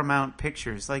Caramount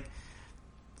Pictures." Like,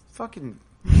 fucking,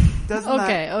 doesn't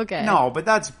that... Okay. No, but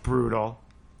that's brutal.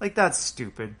 Like, that's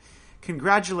stupid.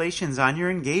 "Congratulations on your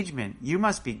engagement. You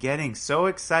must be getting so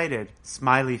excited."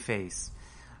 Smiley face.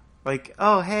 Like,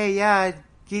 oh, hey, yeah,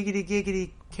 giggity,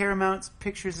 giggity, Caramount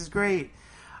Pictures is great.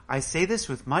 "I say this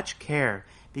with much care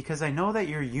because I know that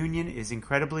your union is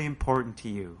incredibly important to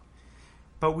you.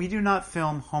 But we do not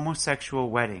film homosexual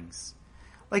weddings."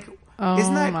 Like,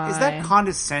 isn't that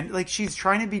condescending? Like, she's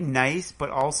trying to be nice, but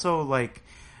also, like,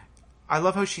 I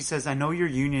love how she says, "I know your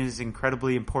union is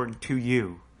incredibly important to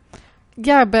you."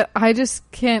 Yeah, but I just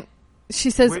can't.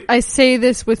 She says, Wait. "I say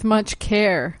this with much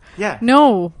care." Yeah.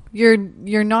 No, you're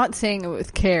not saying it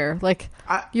with care. Like,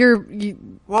 you're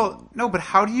but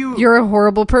how do you... you're a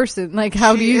horrible person. Like,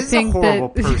 how do She you is think a horrible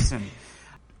that? person.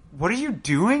 What are you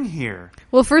doing here?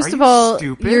 Well, first Are of you all,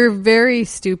 stupid? you're very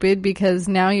stupid because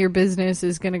now your business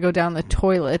is going to go down the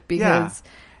toilet because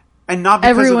And not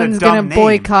because everyone's of the dumb going to name.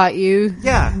 boycott you.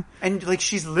 Yeah, and like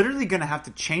she's literally going to have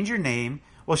to change her name.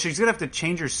 Well, she's going to have to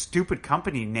change her stupid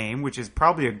company name, which is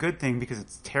probably a good thing because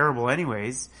it's terrible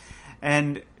anyways.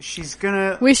 And she's going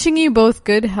to... Wishing you both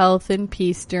good health and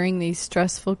peace during these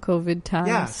stressful COVID times.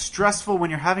 Yeah, stressful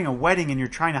when you're having a wedding and you're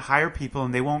trying to hire people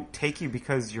and they won't take you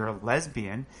because you're a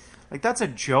lesbian. Like, that's a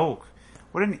joke.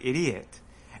 What an idiot.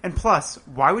 And plus,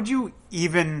 why would you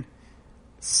even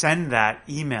send that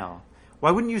email?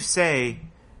 Why wouldn't you say...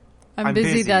 I'm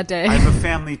busy that day. I have a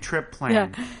family trip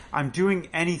planned. Yeah. I'm doing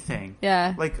anything.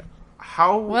 Yeah. Like,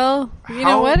 how... Well, you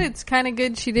know what? It's kind of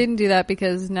good she didn't do that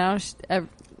because now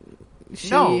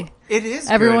No, it is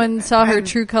everyone good. saw her And-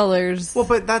 true colors. Well,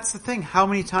 but that's the thing. How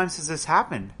many times has this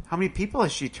happened? How many people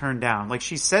has she turned down? Like,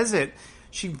 she says it...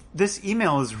 This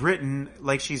email is written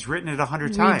like she's written it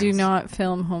 100 times. We do not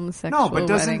film homosexual No, but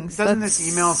weddings. doesn't That's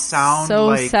this email sound so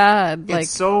like sad? It's Like,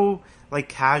 so like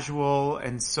casual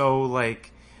and so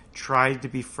like tried to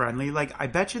be friendly. Like, I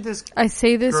bet you this. I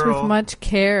say this girl, with much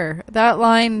care. That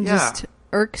line Yeah. just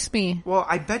irks me. Well,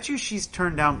 I bet you she's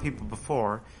turned down people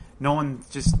before.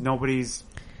 Nobody's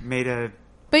made a.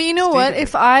 But you know what?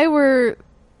 statement.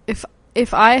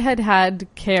 If I had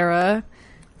Kara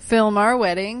film our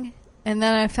wedding and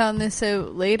then I found this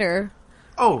out later,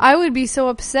 Oh, I would be so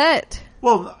upset.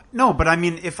 well, no, but I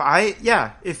mean, if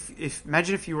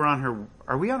imagine if you were on her.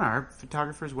 Are we on our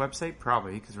photographer's website?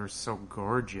 Probably, because we're so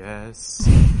gorgeous.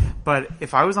 But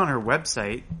if I was on her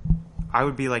website, I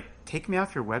would be like, "Take me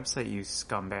off your website, you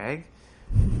scumbag!"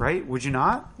 Right? Would you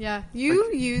not? Yeah,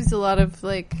 you use a lot of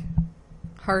like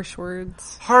harsh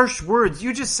words. Harsh words.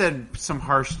 You just said some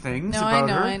harsh things No, about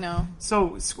her. I know.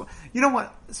 So, you know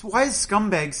what? So why is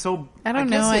scumbag so... I don't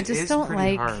know. guess I it just is don't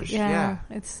pretty like. harsh. Yeah,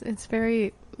 it's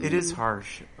very. It is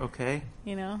harsh. Okay.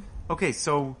 You know. Okay,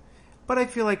 so... But I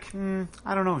feel like,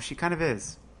 I don't know, she kind of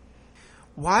is.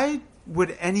 Why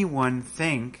would anyone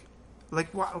think... Like,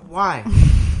 why?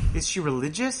 Is she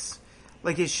religious?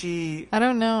 Like, is she... I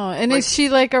don't know. And Like- is she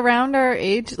like around our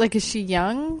age? Like, is she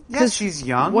young? Yes, 'Cause she's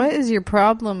young. What is your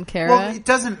problem, Kara? Well, it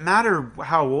doesn't matter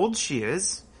how old she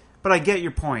is, but I get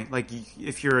your point. Like,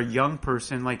 if you're a young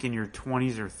person, like in your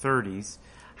 20s or 30s,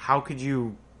 how could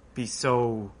you be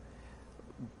so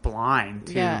blind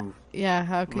to, yeah.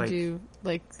 How could like- you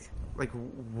like?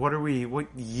 what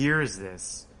year is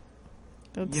this?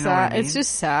 It's you know what sad. I mean? It's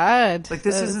just sad. Like,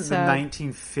 this That's isn't sad. the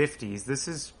 1950s. This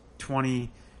is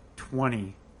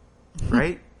 2020,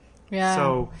 right? Yeah.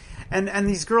 So, and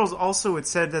these girls also, it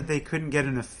said that they couldn't get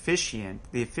an officiant.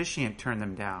 The officiant turned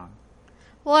them down.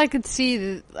 Well, I could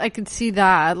see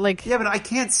that. Like, Yeah, but I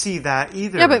can't see that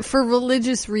either. yeah, but for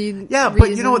religious reasons. Yeah, but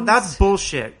you know what? That's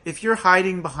bullshit. If you're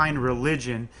hiding behind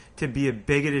religion to be a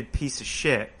bigoted piece of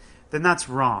shit, then that's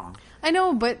wrong. I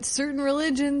know, but certain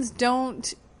religions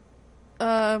don't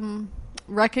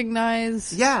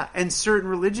recognize. Yeah, and certain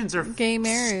religions are Gay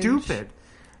marriage. stupid.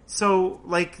 So,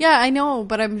 like, Yeah, I know,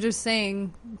 but I'm just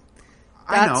saying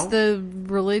I that's know. the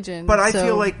religion. But I so-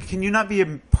 feel like, can you not be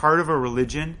a part of a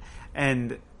religion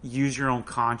and use your own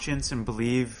conscience and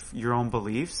believe your own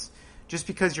beliefs? Just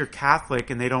because you're Catholic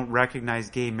and they don't recognize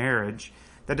gay marriage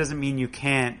that doesn't mean you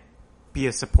can't be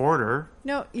a supporter.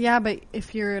 No, yeah, but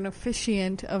if you're an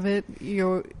officiant of it,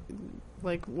 you're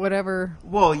like whatever.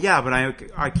 Well, yeah, but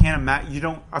I can't imagine. You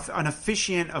don't. An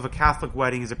officiant of a Catholic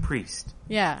wedding is a priest.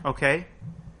 Yeah. Okay.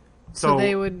 So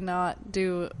they would not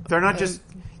do. They're not just.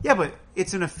 Yeah, but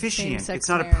it's an officiant. Same-sex It's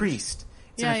not marriage. a priest.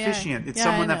 It's Yeah, an yeah. officiant. It's Yeah,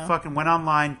 someone I that know. fucking went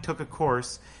online, took a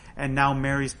course, and now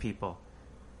marries people.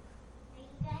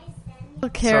 Well,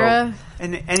 Kara, So,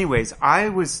 and anyways, I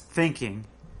was thinking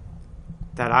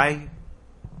that I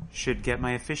should get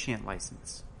my officiant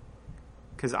license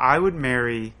because I would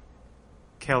marry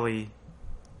Kelly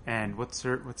and what's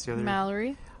the other?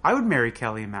 Mallory. I would marry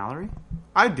Kelly and Mallory.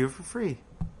 I'd do it for free.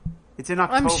 It's in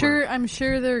October. I'm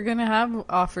sure they're gonna have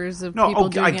offers of No, people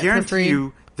doing I it for guarantee free.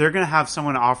 you, they're gonna have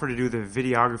someone offer to do the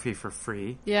videography for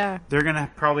free. Yeah, They're gonna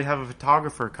probably have a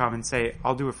photographer come and say,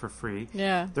 "I'll do it for free."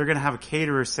 yeah. They're gonna have a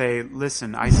caterer say,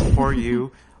 "Listen, I support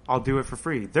you. I'll do it for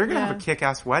free." They're gonna have a Yeah.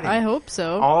 kick-ass wedding. I hope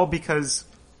so. All because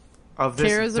of this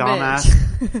Kara's a dumbass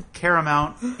bitch.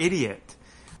 Caramount idiot.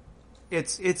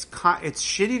 It's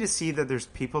shitty to see that there's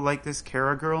people like this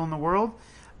Kara girl in the world,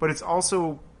 but it's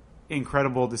also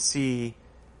incredible to see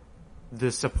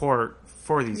the support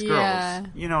for these Yeah. girls.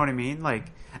 You know what I mean? Like,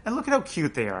 and look at how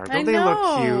cute they are. I Don't they look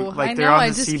know. cute? Like I they're know. on I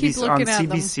the just keep CBC on looking at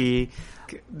them. CBC.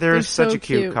 They're They're such so a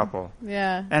cute cute. couple.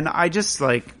 Yeah. And I just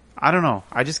I don't know.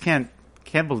 I just can't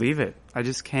believe it. I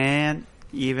just can't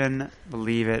even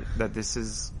believe it that this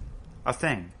is a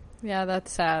thing. Yeah,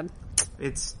 that's sad.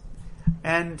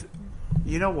 And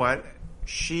you know what?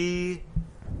 She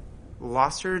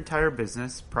lost her entire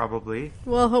business, probably.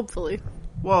 Well, hopefully.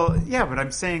 Well, yeah, but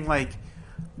I'm saying, like,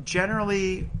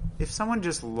 generally, if someone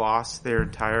just lost their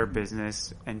entire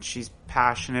business and she's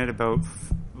passionate about,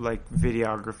 like,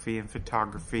 videography and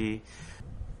photography,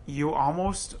 you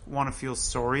almost want to feel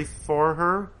sorry for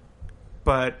her,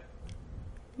 but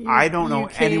I don't know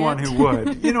can't. anyone who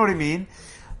would. You know what I mean?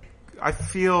 I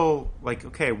feel like,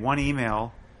 okay, one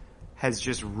email has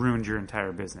just ruined your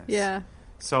entire business. Yeah.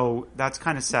 So that's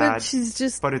kind of sad. But she's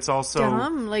just but it's also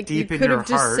dumb. Like, you deep in could your have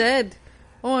just heart. said,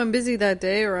 "Oh, I'm busy that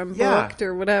day," or "I'm Yeah. booked,"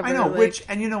 or whatever. I know, like,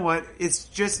 and you know what? It's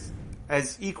just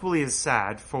as equally as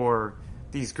sad for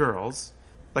these girls.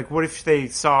 Like, what if they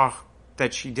saw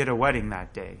that she did a wedding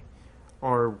that day,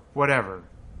 or whatever?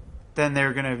 Then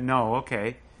they're gonna know,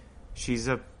 okay, she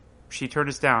turned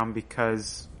us down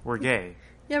because we're gay.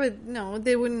 Yeah, but no,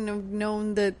 they wouldn't have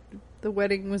known that the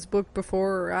wedding was booked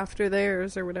before or after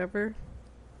theirs or whatever.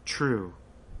 True.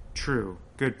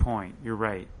 Good point. You're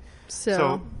right.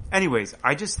 So, anyways,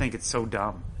 I just think it's so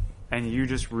dumb, and you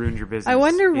just ruined your business. I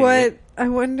wonder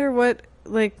idiot. what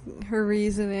like her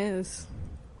reason is.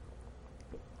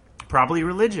 Probably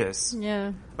religious.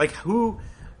 Yeah. Like,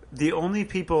 the only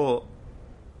people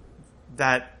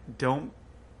that don't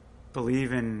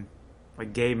believe in,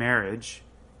 like, gay marriage,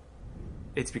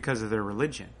 it's because of their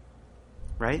religion,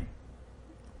 right?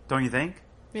 Don't you think?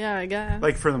 Yeah, I guess.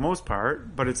 Like, for the most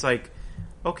part, but it's like,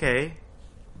 okay,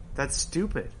 that's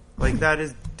stupid. Like, that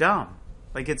is dumb.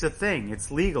 Like, it's a thing.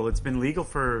 It's legal. It's been legal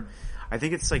for, I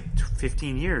think it's like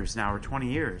 15 years now, or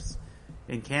 20 years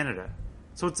in Canada.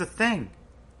 So it's a thing.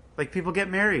 Like, people get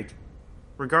married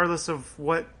regardless of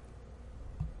what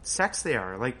sex they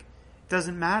are. Like, it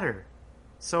doesn't matter.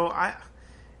 So it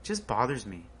just bothers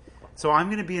me. So I'm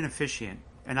going to be an officiant,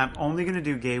 and I'm only going to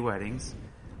do gay weddings.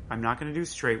 I'm not going to do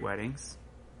straight weddings.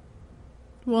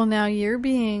 Well, now you're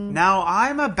being. Now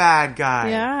I'm a bad guy.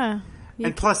 Yeah.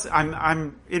 And plus,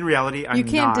 I'm in reality, I'm You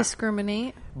can't not.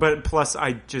 discriminate. But plus,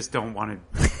 I just don't want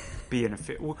to be an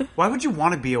officiant. Why would you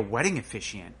want to be a wedding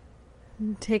officiant?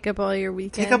 Take up all your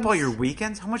weekends. Take up all your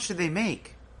weekends? How much do they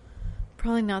make?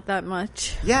 Probably not that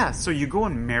much. Yeah, so you go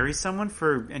and marry someone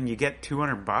and you get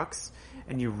 $200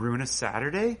 and you ruin a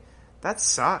Saturday? That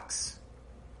sucks.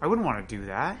 I wouldn't want to do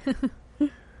that.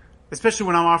 Especially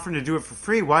when I'm offering to do it for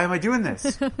free. Why am I doing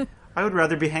this? I would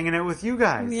rather be hanging out with you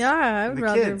guys. Yeah, I would the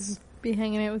rather kids. be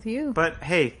hanging out with you. But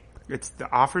hey, it's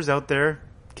the offers out there.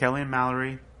 Kelly and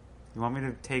Mallory, you want me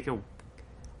to take a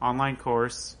online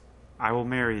course? I will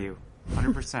marry you,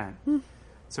 100%.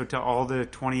 So to all the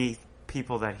 20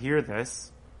 people that hear this,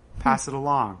 pass it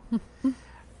along.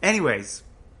 Anyways,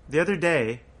 the other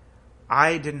day,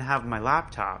 I didn't have my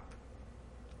laptop,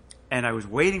 and I was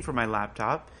waiting for my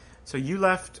laptop. So you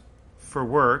left for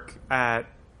work at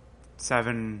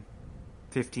 7:15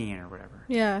 or whatever.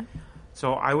 Yeah.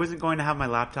 So I wasn't going to have my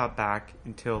laptop back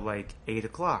until like 8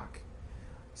 o'clock.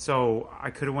 So I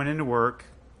could have went into work.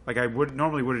 Like I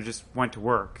normally would have just went to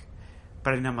work,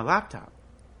 but I didn't have my laptop.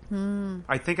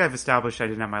 I think I've established I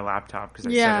didn't have my laptop because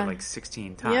I said Yeah. it like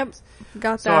 16 times. Yep.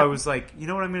 Got So that. I was like, you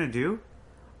know what I'm going to do?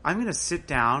 I'm going to sit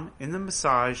down in the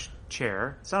massage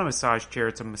chair. It's not a massage chair.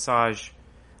 It's a massage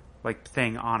like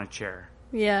thing on a chair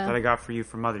Yeah. that I got for you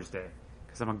for Mother's Day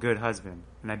because I'm a good husband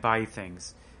and I buy you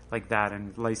things like that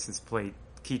and license plate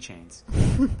keychains.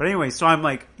 But anyway, so I'm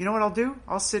like, you know what I'll do?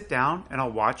 I'll sit down and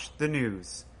I'll watch the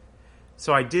news.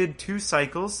 So I did 2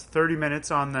 cycles, 30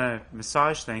 minutes on the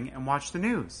massage thing and watch the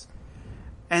news.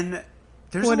 And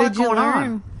there's What a lot did you going learn?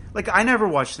 on. Like, I never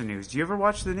watch the news. Do you ever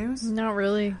watch the news? Not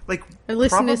really. Like, I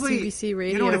listen to probably, CBC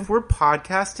Radio. You know what? If we're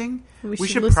podcasting, We we should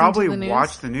should listen to probably the news.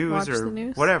 watch the news Watch or the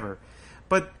news. whatever.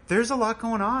 But there's a lot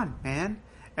going on, man.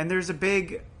 And there was a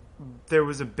big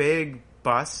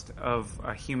bust of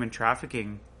a human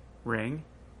trafficking ring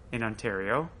in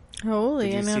Ontario. Holy,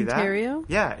 Did you in see Ontario? that?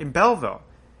 Yeah, in Belleville.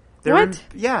 What?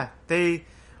 They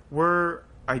were.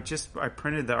 I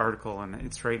printed the article and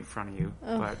it's right in front of you,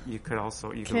 Oh. but you could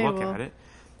Okay, look well. at it.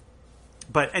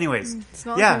 But anyways, It's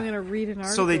not yeah. like I'm going to read an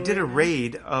article. So they did a right now.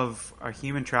 raid of a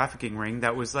human trafficking ring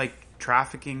that was like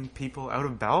trafficking people out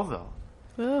of Belleville.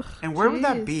 Ugh, And where would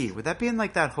that jeez. be? Would that be in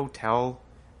like that hotel,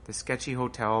 the sketchy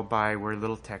hotel by where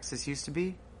Little Texas used to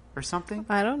be or something?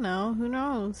 I don't know. Who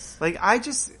knows? Like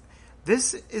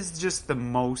this is just the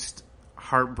most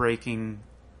heartbreaking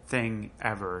thing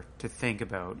ever to think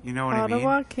about. You know what I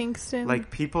Ottawa, mean? Kingston, Like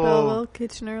people, Belleville,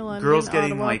 Kitchener, London, girls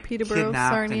getting Ottawa, like Peterborough,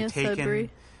 kidnapped Sarnia, and taken. Sudbury.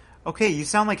 Okay, you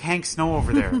sound like Hank Snow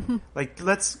over there. Like, can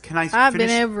I I've finish? been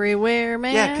everywhere,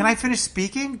 man. Yeah, can I finish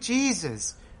speaking?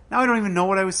 Jesus. Now I don't even know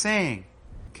what I was saying.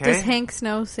 Okay. Does Hank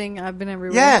Snow sing I've Been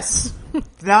Everywhere? Yes.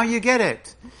 Now you get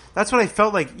it. That's what I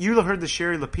felt like. You heard the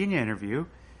Sherry LaPena interview.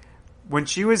 When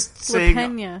she was saying...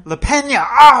 LaPena. LaPena.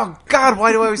 Oh, God,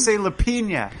 why do I always say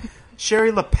LaPena?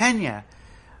 Sherry LaPena.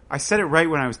 I said it right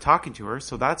when I was talking to her,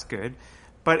 so that's good.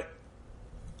 But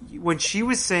when she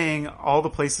was saying all the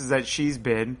places that she's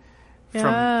been...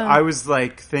 Yeah. I was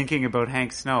like thinking about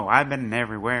Hank Snow. I've been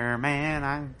everywhere,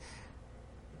 man.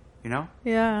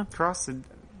 Yeah.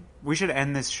 We should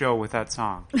end this show with that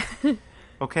song.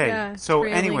 Okay. Yeah, So,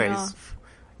 trailing anyways, off.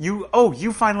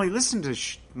 you finally listened to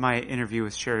my interview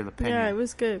with Sherry LaPena. Yeah, it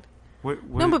was good. What-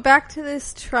 No, but back to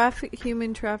this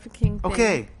human trafficking thing.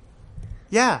 okay.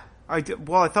 Yeah. I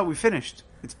thought we finished.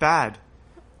 It's bad.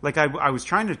 Like I was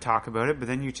trying to talk about it, but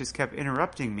then you just kept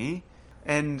interrupting me,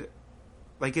 and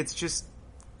like it's just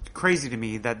crazy to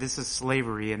me that this is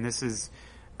slavery and this is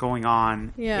going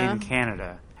on Yeah. in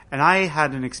Canada. And I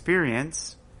had an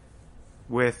experience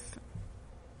with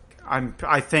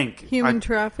I think Human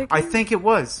trafficking? I think it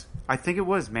was,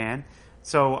 man.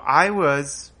 So I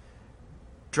was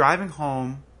driving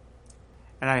home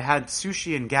and I had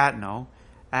sushi in Gatineau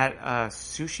at a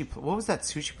sushi what was that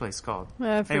sushi place called?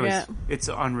 I forget. It's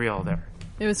unreal there.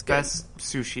 It was good. Best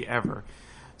sushi ever.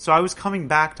 So I was coming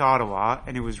back to Ottawa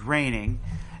and it was raining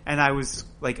and I was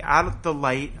like at the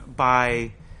light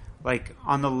by like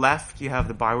on the left you have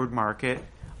the Byward Market,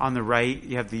 on the right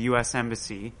you have the US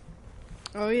Embassy,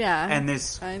 Oh, yeah. and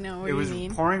this I know what it you was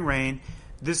mean. pouring rain.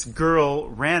 This girl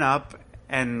ran up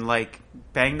and like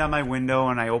banged on my window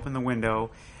and I opened the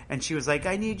window and she was like,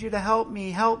 I need you to help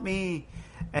me.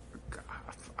 And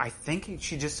I think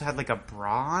she just had like a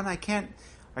bra on. I can't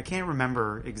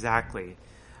remember exactly.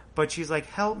 But she's like,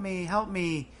 help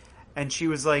me. And she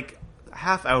was like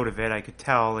half out of it. I could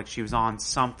tell like she was on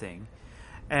something.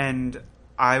 And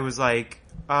I was like,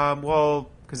 well,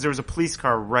 because there was a police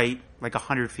car right like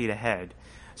 100 feet ahead.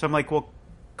 So I'm like, well,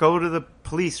 go to the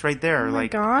police right there. Oh my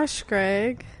like, gosh,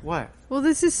 Greg. what? Well,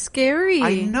 this is scary.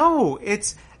 I know.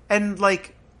 And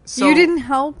like, so. You didn't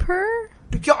help her?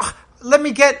 Let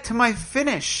me get to my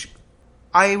finish.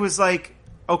 I was like,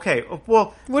 okay,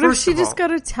 well, What if first she of just all,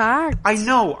 got attacked? I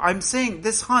know. I'm saying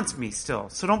this haunts me still.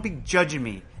 So don't be judging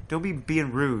me. Don't be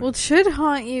being rude. Well, it should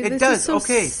haunt you. It This does. Is so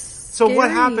Okay. So what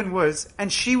scary. happened was,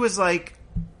 and she was like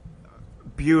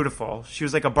beautiful. She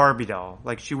was like a Barbie doll.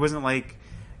 Like she wasn't like,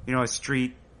 a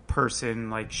street person.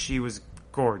 Like she was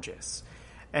gorgeous.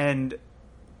 And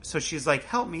so she's like,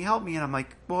 help me. And I'm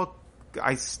like, well,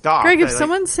 I stopped. Greg, if I, like,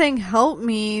 someone's saying help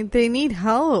me, they need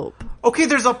help. okay,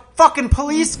 there's a fucking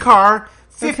police car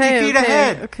 50 feet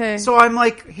ahead. Okay. So I'm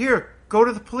like, here, go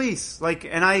to the police. Like,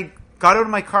 and I got out of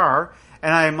my car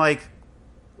and I'm like,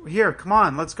 here, come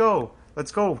on, let's go.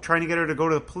 Trying to get her to go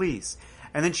to the police.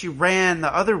 And then she ran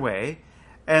the other way.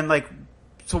 And like,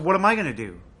 so what am I going to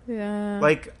do? Yeah.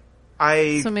 Like,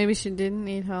 So maybe she didn't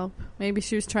need help. Maybe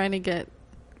she was trying to get...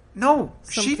 no,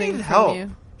 she something needed from help.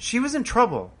 you. She was in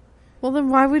trouble. Well, then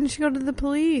why wouldn't she go to the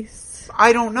police?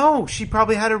 I don't know. She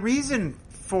probably had a reason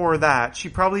for that. She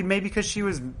probably, maybe because she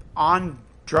was on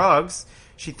drugs,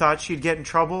 she thought she'd get in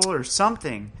trouble or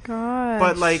something. Gosh.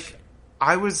 But like,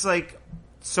 I was like,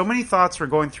 so many thoughts were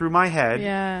going through my head.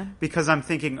 Yeah. Because I'm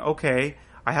thinking, okay,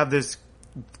 I have this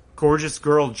gorgeous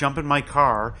girl jump in my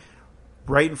car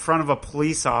right in front of a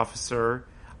police officer.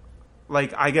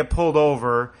 Like, I get pulled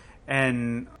over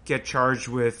and get charged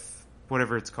with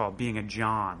whatever it's called, being a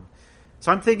John.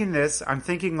 So I'm thinking this. I'm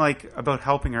thinking, like, about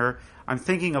helping her. I'm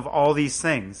thinking of all these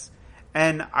things.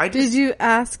 And I just... Did you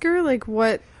ask her, like,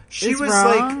 what she is was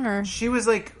wrong? like, or she was,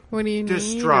 like, what do you need?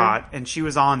 distraught, and she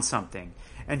was on something.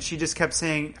 And she just kept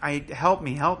saying, help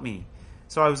me.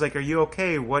 So I was like, are you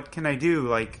okay? What can I do?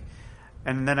 Like,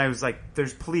 and then I was like,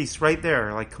 there's police right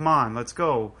there. Like, come on, let's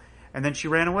go. And then she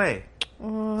ran away.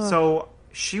 Ugh. So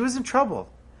she was in trouble.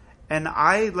 And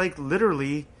I, like,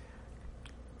 literally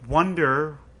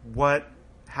wonder what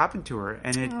happened to her.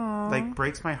 And it, like,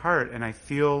 breaks my heart. And I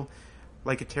feel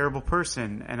like a terrible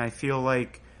person. And I feel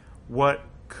like, what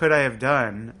could I have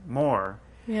done more?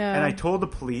 Yeah. And I told the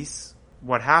police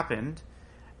what happened.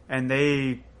 And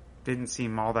they didn't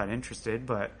seem all that interested,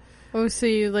 but... Oh, so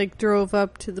you, like, drove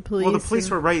up to the police? Well, the police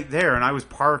were right there, and I was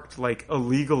parked, like,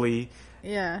 illegally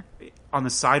Yeah. on the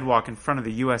sidewalk in front of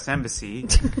the U.S. Embassy.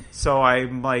 So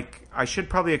I'm like, I should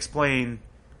probably explain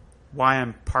why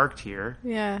I'm parked here.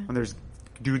 Yeah. When there's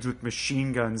dudes with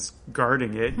machine guns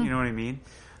guarding it, you know what I mean?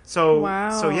 So,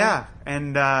 Wow. So yeah,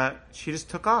 and she just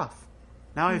took off.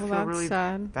 Now I Well, feel that's really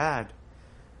sad. bad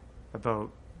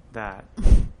about that.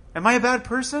 Am I a bad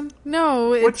person? No.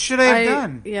 What should I have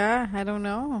done? Yeah, I don't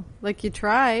know. Like, you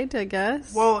tried, I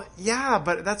guess. Well, yeah,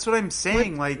 but that's what I'm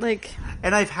saying. What- Like,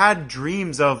 and I've had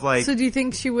dreams of, like, So do you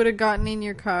think she would have gotten in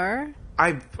your car?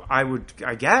 I would,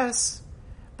 I guess.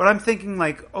 But I'm thinking,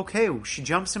 like, okay, she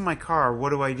jumps in my car. What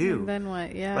do I do? And then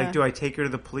what? Yeah. Like, do I take her to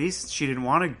the police? She didn't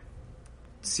want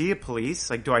to see a police.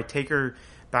 Like, do I take her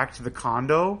back to the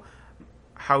condo?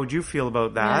 How would you feel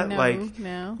about that? Yeah, no, like,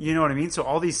 no. you know what I mean? So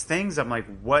all these things, I'm like,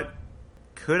 what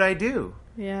could I do?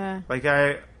 Yeah. Like,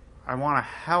 I want to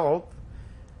help,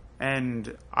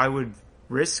 and I would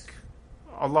risk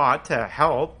a lot to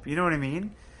help. You know what I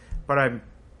mean? But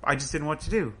I just didn't know what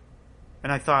to do.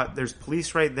 And I thought, there's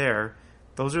police right there.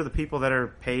 Those are the people that are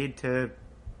paid to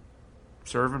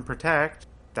serve and protect.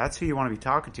 That's who you want to be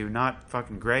talking to, not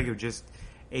fucking Greg who just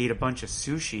ate a bunch of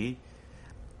sushi.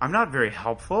 I'm not very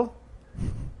helpful.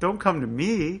 Don't come to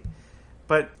me.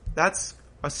 But that's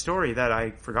a story that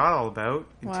I forgot all about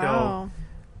until Wow.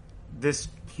 this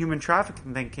human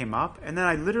trafficking thing came up. And then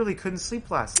I literally couldn't sleep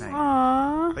last night.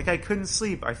 Aww. Like, I couldn't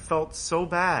sleep. I felt so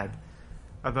bad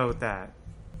about that.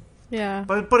 Yeah.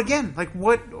 But again, like,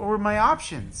 what were my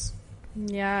options?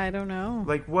 Yeah, I don't know.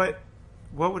 Like, what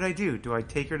would I do? Do I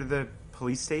take her to the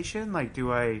police station? Like,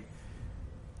 do I...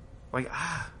 Like,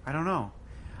 I don't know.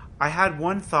 I had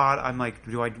one thought. I'm like,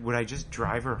 would I just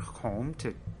drive her home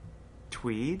to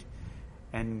Tweed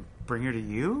and bring her to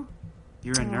you?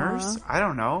 You're a nurse? I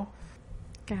don't know.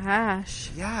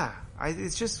 Gosh. Yeah.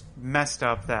 It's just messed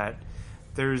up that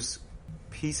there's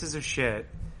pieces of shit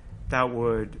that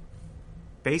would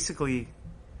basically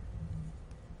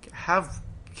have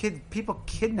people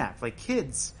kidnap, like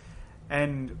kids,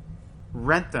 and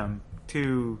rent them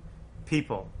to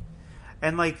people.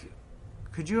 And, like,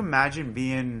 could you imagine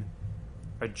being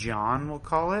a John, we'll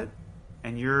call it,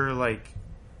 and you're, like,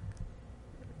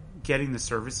 getting the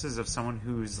services of someone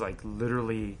who's, like,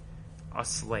 literally a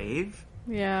slave?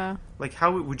 Yeah. Like,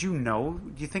 how would you know?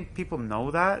 Do you think people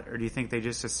know that? Or do you think they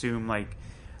just assume, like,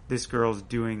 this girl's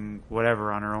doing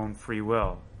whatever on her own free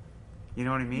will? You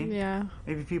know what I mean? Yeah.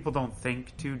 Maybe people don't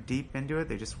think too deep into it.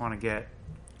 They just want to get,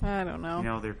 I don't know. you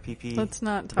know, their pee-pee. Let's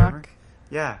not whatever. talk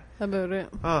Yeah. about it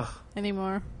Ugh.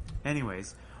 anymore.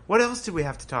 Anyways, what else do we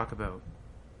have to talk about?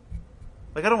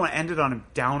 Like, I don't want to end it on a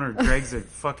downer. Greg's a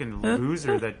fucking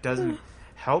loser that doesn't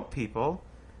help people.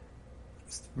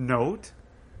 Note.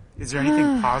 Is there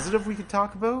anything positive we could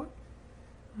talk about?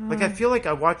 Like, I feel like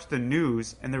I watched the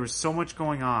news and there was so much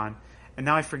going on, and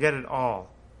now I forget it all.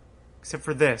 Except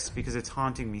for this, because it's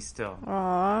haunting me still.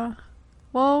 Aw.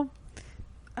 Well,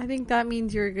 I think that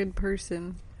means you're a good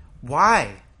person.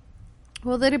 Why?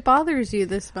 Well, that it bothers you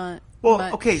this much.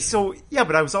 Well, okay, so, yeah,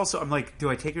 but I'm like,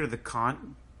 do I take her to the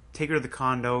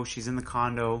condo? She's in the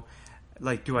condo.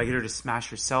 Like, do I get her to smash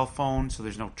her cell phone so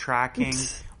there's no tracking?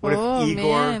 What Oh, if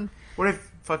Igor... man. What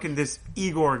if fucking this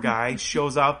Igor guy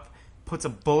shows up, puts a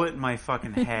bullet in my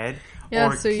fucking head, Yeah,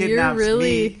 or so you're kidnaps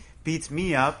really- me, beats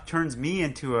me up, turns me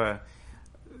into a...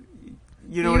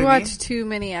 You know You what I mean? watch too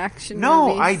many action No,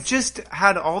 movies. I just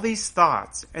had all these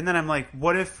thoughts, and then I'm like,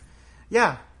 what if...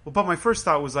 Yeah, well, but my first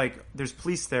thought was like, there's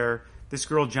police there, this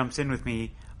girl jumps in with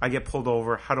me, I get pulled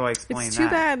over, how do I explain It's too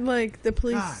that? bad, like, the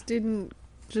police God. didn't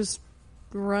just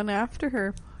run after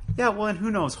her. Yeah, well, and who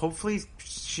knows? Hopefully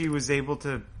she was able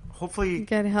to hopefully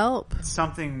Get help.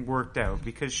 something worked out,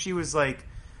 because she was like,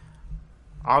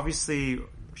 obviously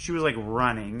she was like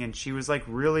running, and she was like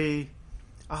really,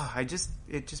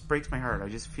 it just breaks my heart. I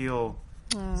just feel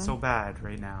so bad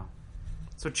right now.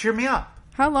 So cheer me up.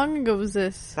 How long ago was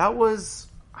this? That was,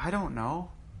 I don't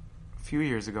know, a few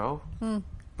years ago. Was it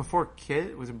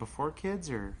before kids,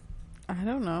 or I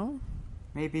don't know.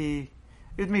 maybe,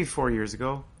 it was maybe 4 years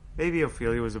ago. Maybe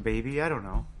Ophelia was a baby. I don't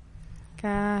know.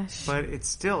 Gosh. But it's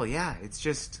still, it's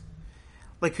just,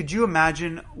 like, could you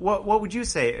imagine, what would you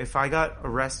say if I got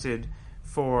arrested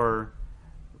for,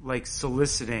 like,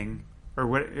 soliciting,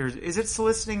 or is it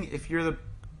soliciting if you're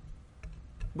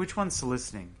which one's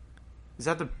soliciting? Is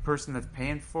that the person that's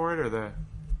paying for it, or the...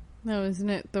 No, isn't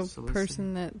it the Soliciting.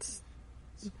 person that's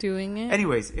doing it?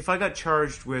 Anyways, if I got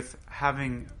charged with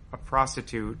having a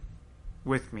prostitute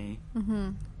with me,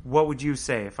 what would you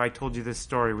say? If I told you this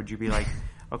story, would you be like,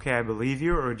 okay, I believe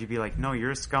you? Or would you be like, no,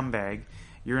 you're a scumbag,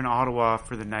 you're in Ottawa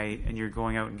for the night, and you're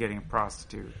going out and getting a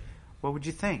prostitute? What would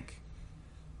you think?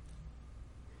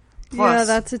 Plus, yeah,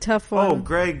 that's a tough one. oh,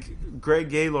 Greg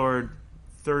Gaylord,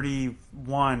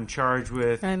 31, charged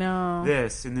with I know.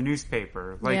 this in the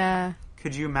newspaper. Like, yeah.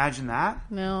 could you imagine that?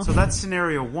 No. So that's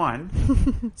scenario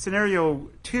 1. Scenario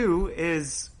 2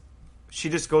 is she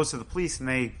just goes to the police and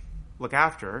they look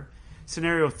after her.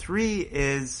 Scenario 3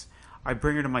 is I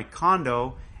bring her to my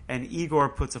condo and Igor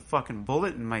puts a fucking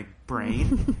bullet in my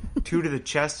brain, 2 to the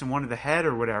chest and 1 to the head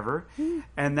or whatever.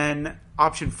 And then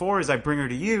option 4 is I bring her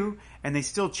to you and they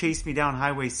still chase me down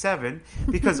Highway 7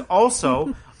 because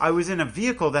also I was in a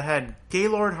vehicle that had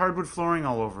Gaylord hardwood flooring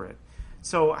all over it.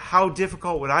 So how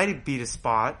difficult would I be to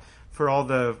spot for all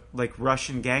the like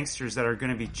Russian gangsters that are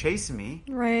going to be chasing me?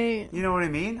 Right. You know what I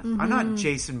mean? I'm not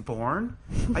Jason Bourne.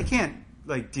 I can't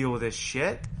like deal with this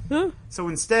shit. So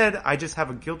instead, I just have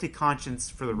a guilty conscience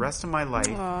for the rest of my life,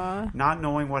 not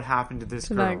knowing what happened to this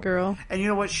girl. That girl. And you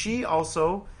know what? She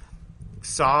also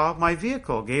saw my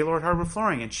vehicle, Gaylord Hardwood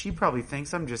Flooring, and she probably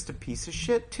thinks I'm just a piece of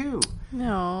shit too.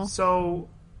 No. So,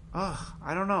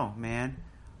 I don't know, man.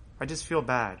 I just feel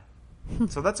bad.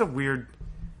 So that's a weird...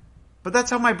 But that's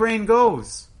how my brain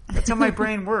goes. That's how my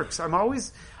brain works. I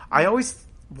always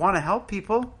want to help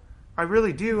people. I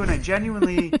really do, and I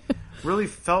genuinely really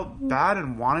felt bad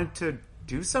and wanted to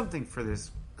do something for this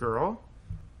girl.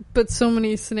 But so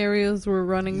many scenarios were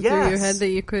running through your head that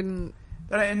you couldn't...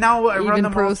 And now I run them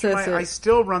all through process it. I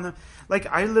still run them. Like,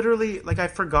 I literally... Like, I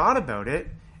forgot about it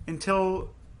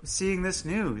until seeing this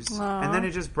news. Aww. And then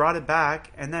it just brought it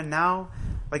back. And then now,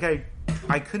 like,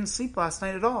 I couldn't sleep last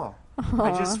night at all.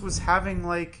 I just was having,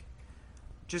 like,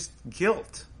 just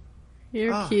guilt.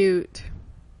 You're cute.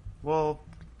 Well,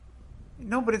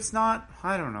 no, but it's not...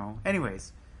 I don't know.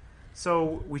 Anyways,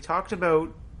 so we talked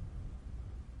about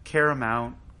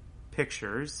Caramount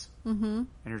Pictures and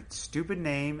her stupid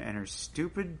name and her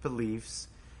stupid beliefs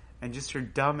and just her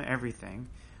dumb everything.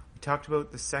 We talked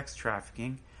about the sex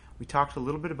trafficking. We talked a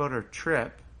little bit about our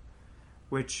trip,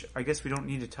 which I guess we don't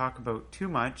need to talk about too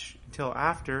much until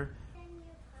after.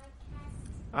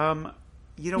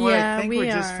 You know what? Yeah, I think we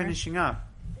we're just are. finishing up.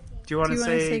 Do you want to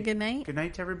say goodnight? Good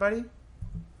night to everybody?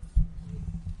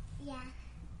 Yeah.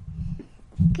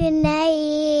 Good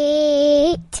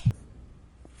night.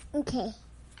 Okay.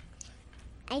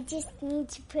 I just need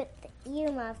to put the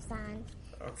earmuffs on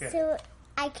Okay. so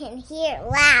I can hear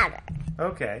louder.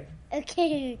 Okay.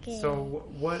 Okay. So,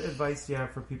 what advice do you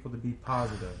have for people to be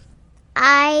positive?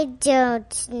 I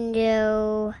don't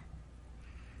know.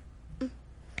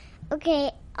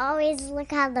 Okay, always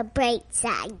look on the bright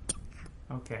side.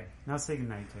 Okay. Now say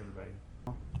goodnight to everybody.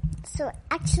 So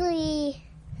actually,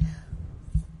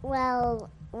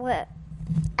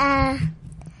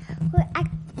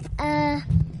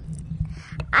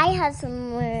 I have some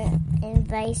more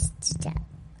advice to tell.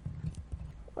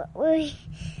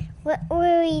 What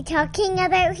were we talking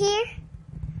about here?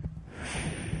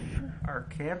 Our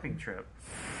camping trip.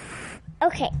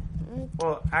 Okay.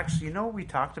 Well, actually, you know what we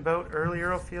talked about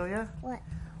earlier, Ophelia? What?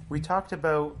 We talked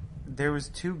about there was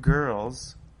 2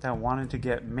 girls that wanted to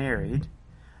get married,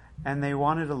 and they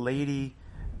wanted a lady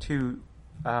to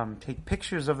take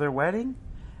pictures of their wedding,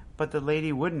 but the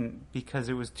lady wouldn't because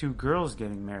it was 2 girls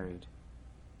getting married.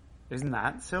 Isn't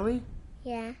that silly?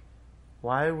 Yeah.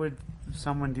 Why would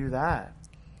someone do that?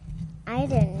 I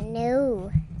don't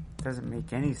know. Doesn't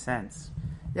make any sense.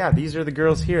 Yeah, these are the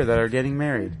girls here that are getting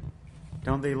married.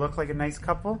 Don't they look like a nice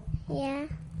couple? Yeah.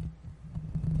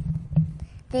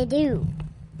 They do.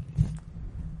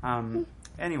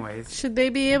 Anyways. Should they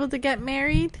be able to get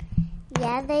married?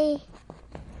 Yeah, they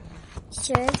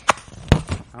should.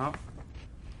 Oh.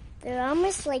 They're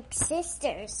almost like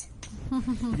sisters.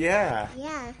 Yeah.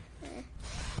 Yeah.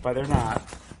 but they're not.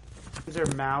 These are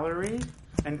Mallory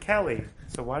and Kelly.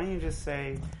 So why don't you just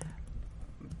say,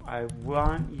 I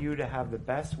want you to have the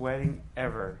best wedding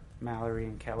ever, Mallory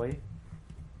and Kelly.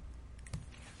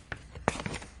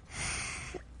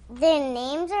 Their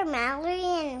names are Mallory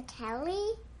and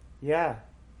Kelly? Yeah.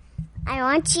 I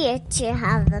want you to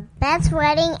have the best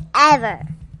wedding ever,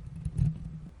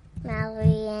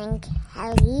 Mallory and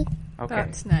Kelly. Okay.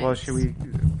 That's nice. Well, do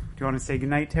you want to say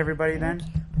goodnight to everybody then?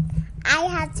 I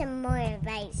have some more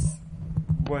advice.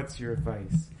 What's your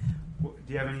advice? Do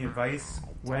you have any advice,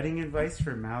 wedding advice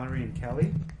for Mallory and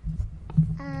Kelly?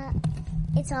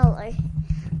 It's all over.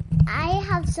 I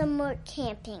have some more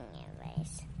camping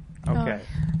advice. Okay.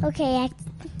 Okay,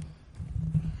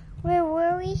 where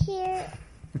were we here?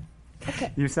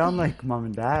 Okay. You sound like Mom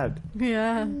and Dad.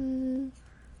 Yeah.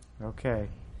 Okay.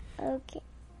 Okay.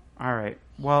 All right.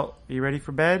 Well, are you ready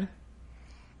for bed?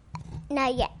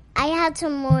 Not yet. I had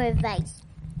some more advice.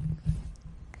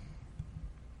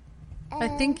 I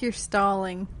think you're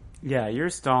stalling. Yeah, you're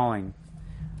stalling.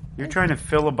 You're trying to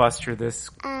filibuster this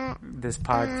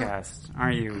podcast,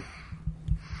 aren't you?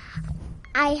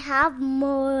 I have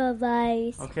more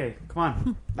advice. Okay, come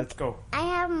on. Let's go. I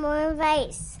have more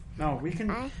advice. No, we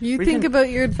can. You we think can, about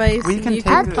your advice we and can you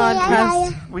take can this-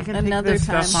 podcast We can another take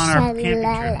this stuff time. on our camping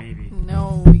trip, maybe.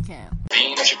 No, we can't.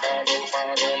 Phoenix, Chicago,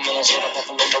 Fargo, Minnesota,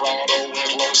 Buffalo, Toronto,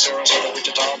 Winslow, Sarasota,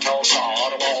 Wichita, Tulsa,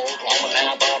 Ottawa, Oklahoma,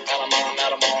 Tampa, Panama,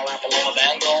 Matamor, Apollo,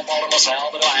 Vanderbilt, Baltimore,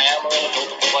 Salvador, Amarillo,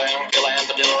 Topeka, Gilland,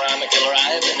 Padilla, Killer.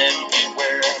 I've been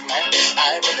everywhere, man.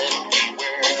 I've been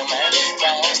everywhere, man.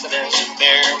 Cross the desert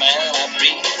bare, man. I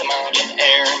breathe the mountain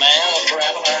air, man. I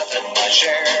travel, I've had my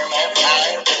share, man.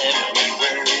 I've been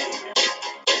everywhere.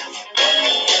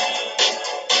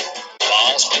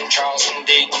 Boston, Charleston,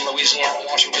 Dayton, Louisiana,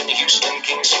 Washington, Houston,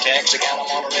 Kingston, Texarkana,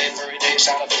 Monterey, Furry Day,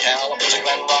 Santa Fe, Tallahassee,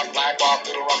 Glen Rock, Black Rock,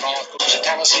 Little Rock, North Coast,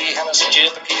 Tennessee, Hennessy,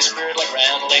 Chippewa, Spirit Lake,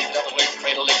 Grand Lake, Double Lake,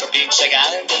 Cradle Lake, the Big Sig.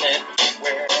 I've been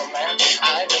everywhere, man.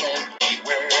 I've been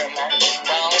everywhere, man.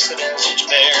 Cross the deserts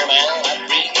bare, man. I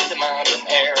breathe the mountain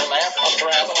air, man. I've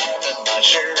traveled, I've had my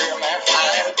share, man.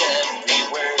 I've been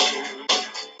everywhere.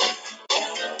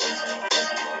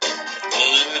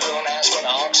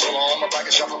 Oklahoma,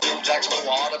 Bracket, Shuffleville, Jacksonville,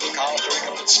 Waterville, Costa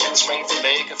Rica, Pittsfield, Springfield,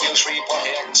 Bakerfield, Shreveport,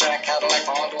 Hackensack, Cadillac,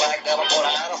 Fond du Lac, Davenport,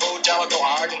 Idaho, Jellicoe,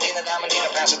 Argentina,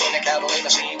 Diamantina, Pasadena, Catalina.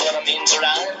 See what I mean, sir?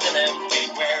 I've been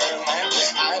everywhere, man.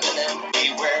 I've been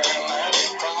everywhere, man.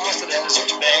 Cross the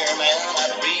desert bare, man. I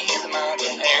breathe the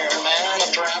mountain air, man.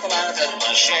 I've traveled, I've had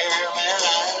my share, man.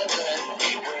 I've been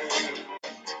everywhere.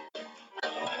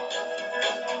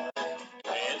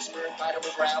 Pittsburgh,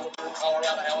 Heidelberg, Gravelburg,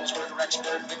 Colorado, Ellensburg,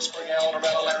 Rexburg, Vicksburg, El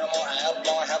Dorado, Larimore,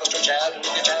 Albemarle, Haverstraw,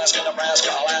 Chattanooga, Chaska,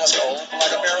 Nebraska, Alaska, Open like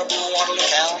a Baraboo, Waterloo,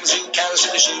 Kalamazoo, Kansas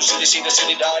City, Sioux City, Cedar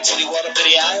City, Dodge City, what a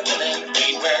pity. I've been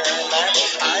everywhere, man.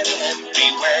 I've been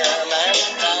everywhere, man.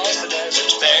 Cross the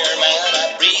deserts bare, man.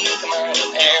 I breathe the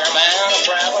mountain air, man. I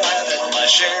travel, I've had my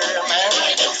share, man.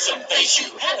 I know some place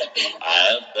you haven't been.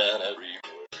 I've been everywhere.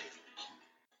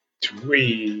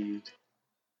 Sweet.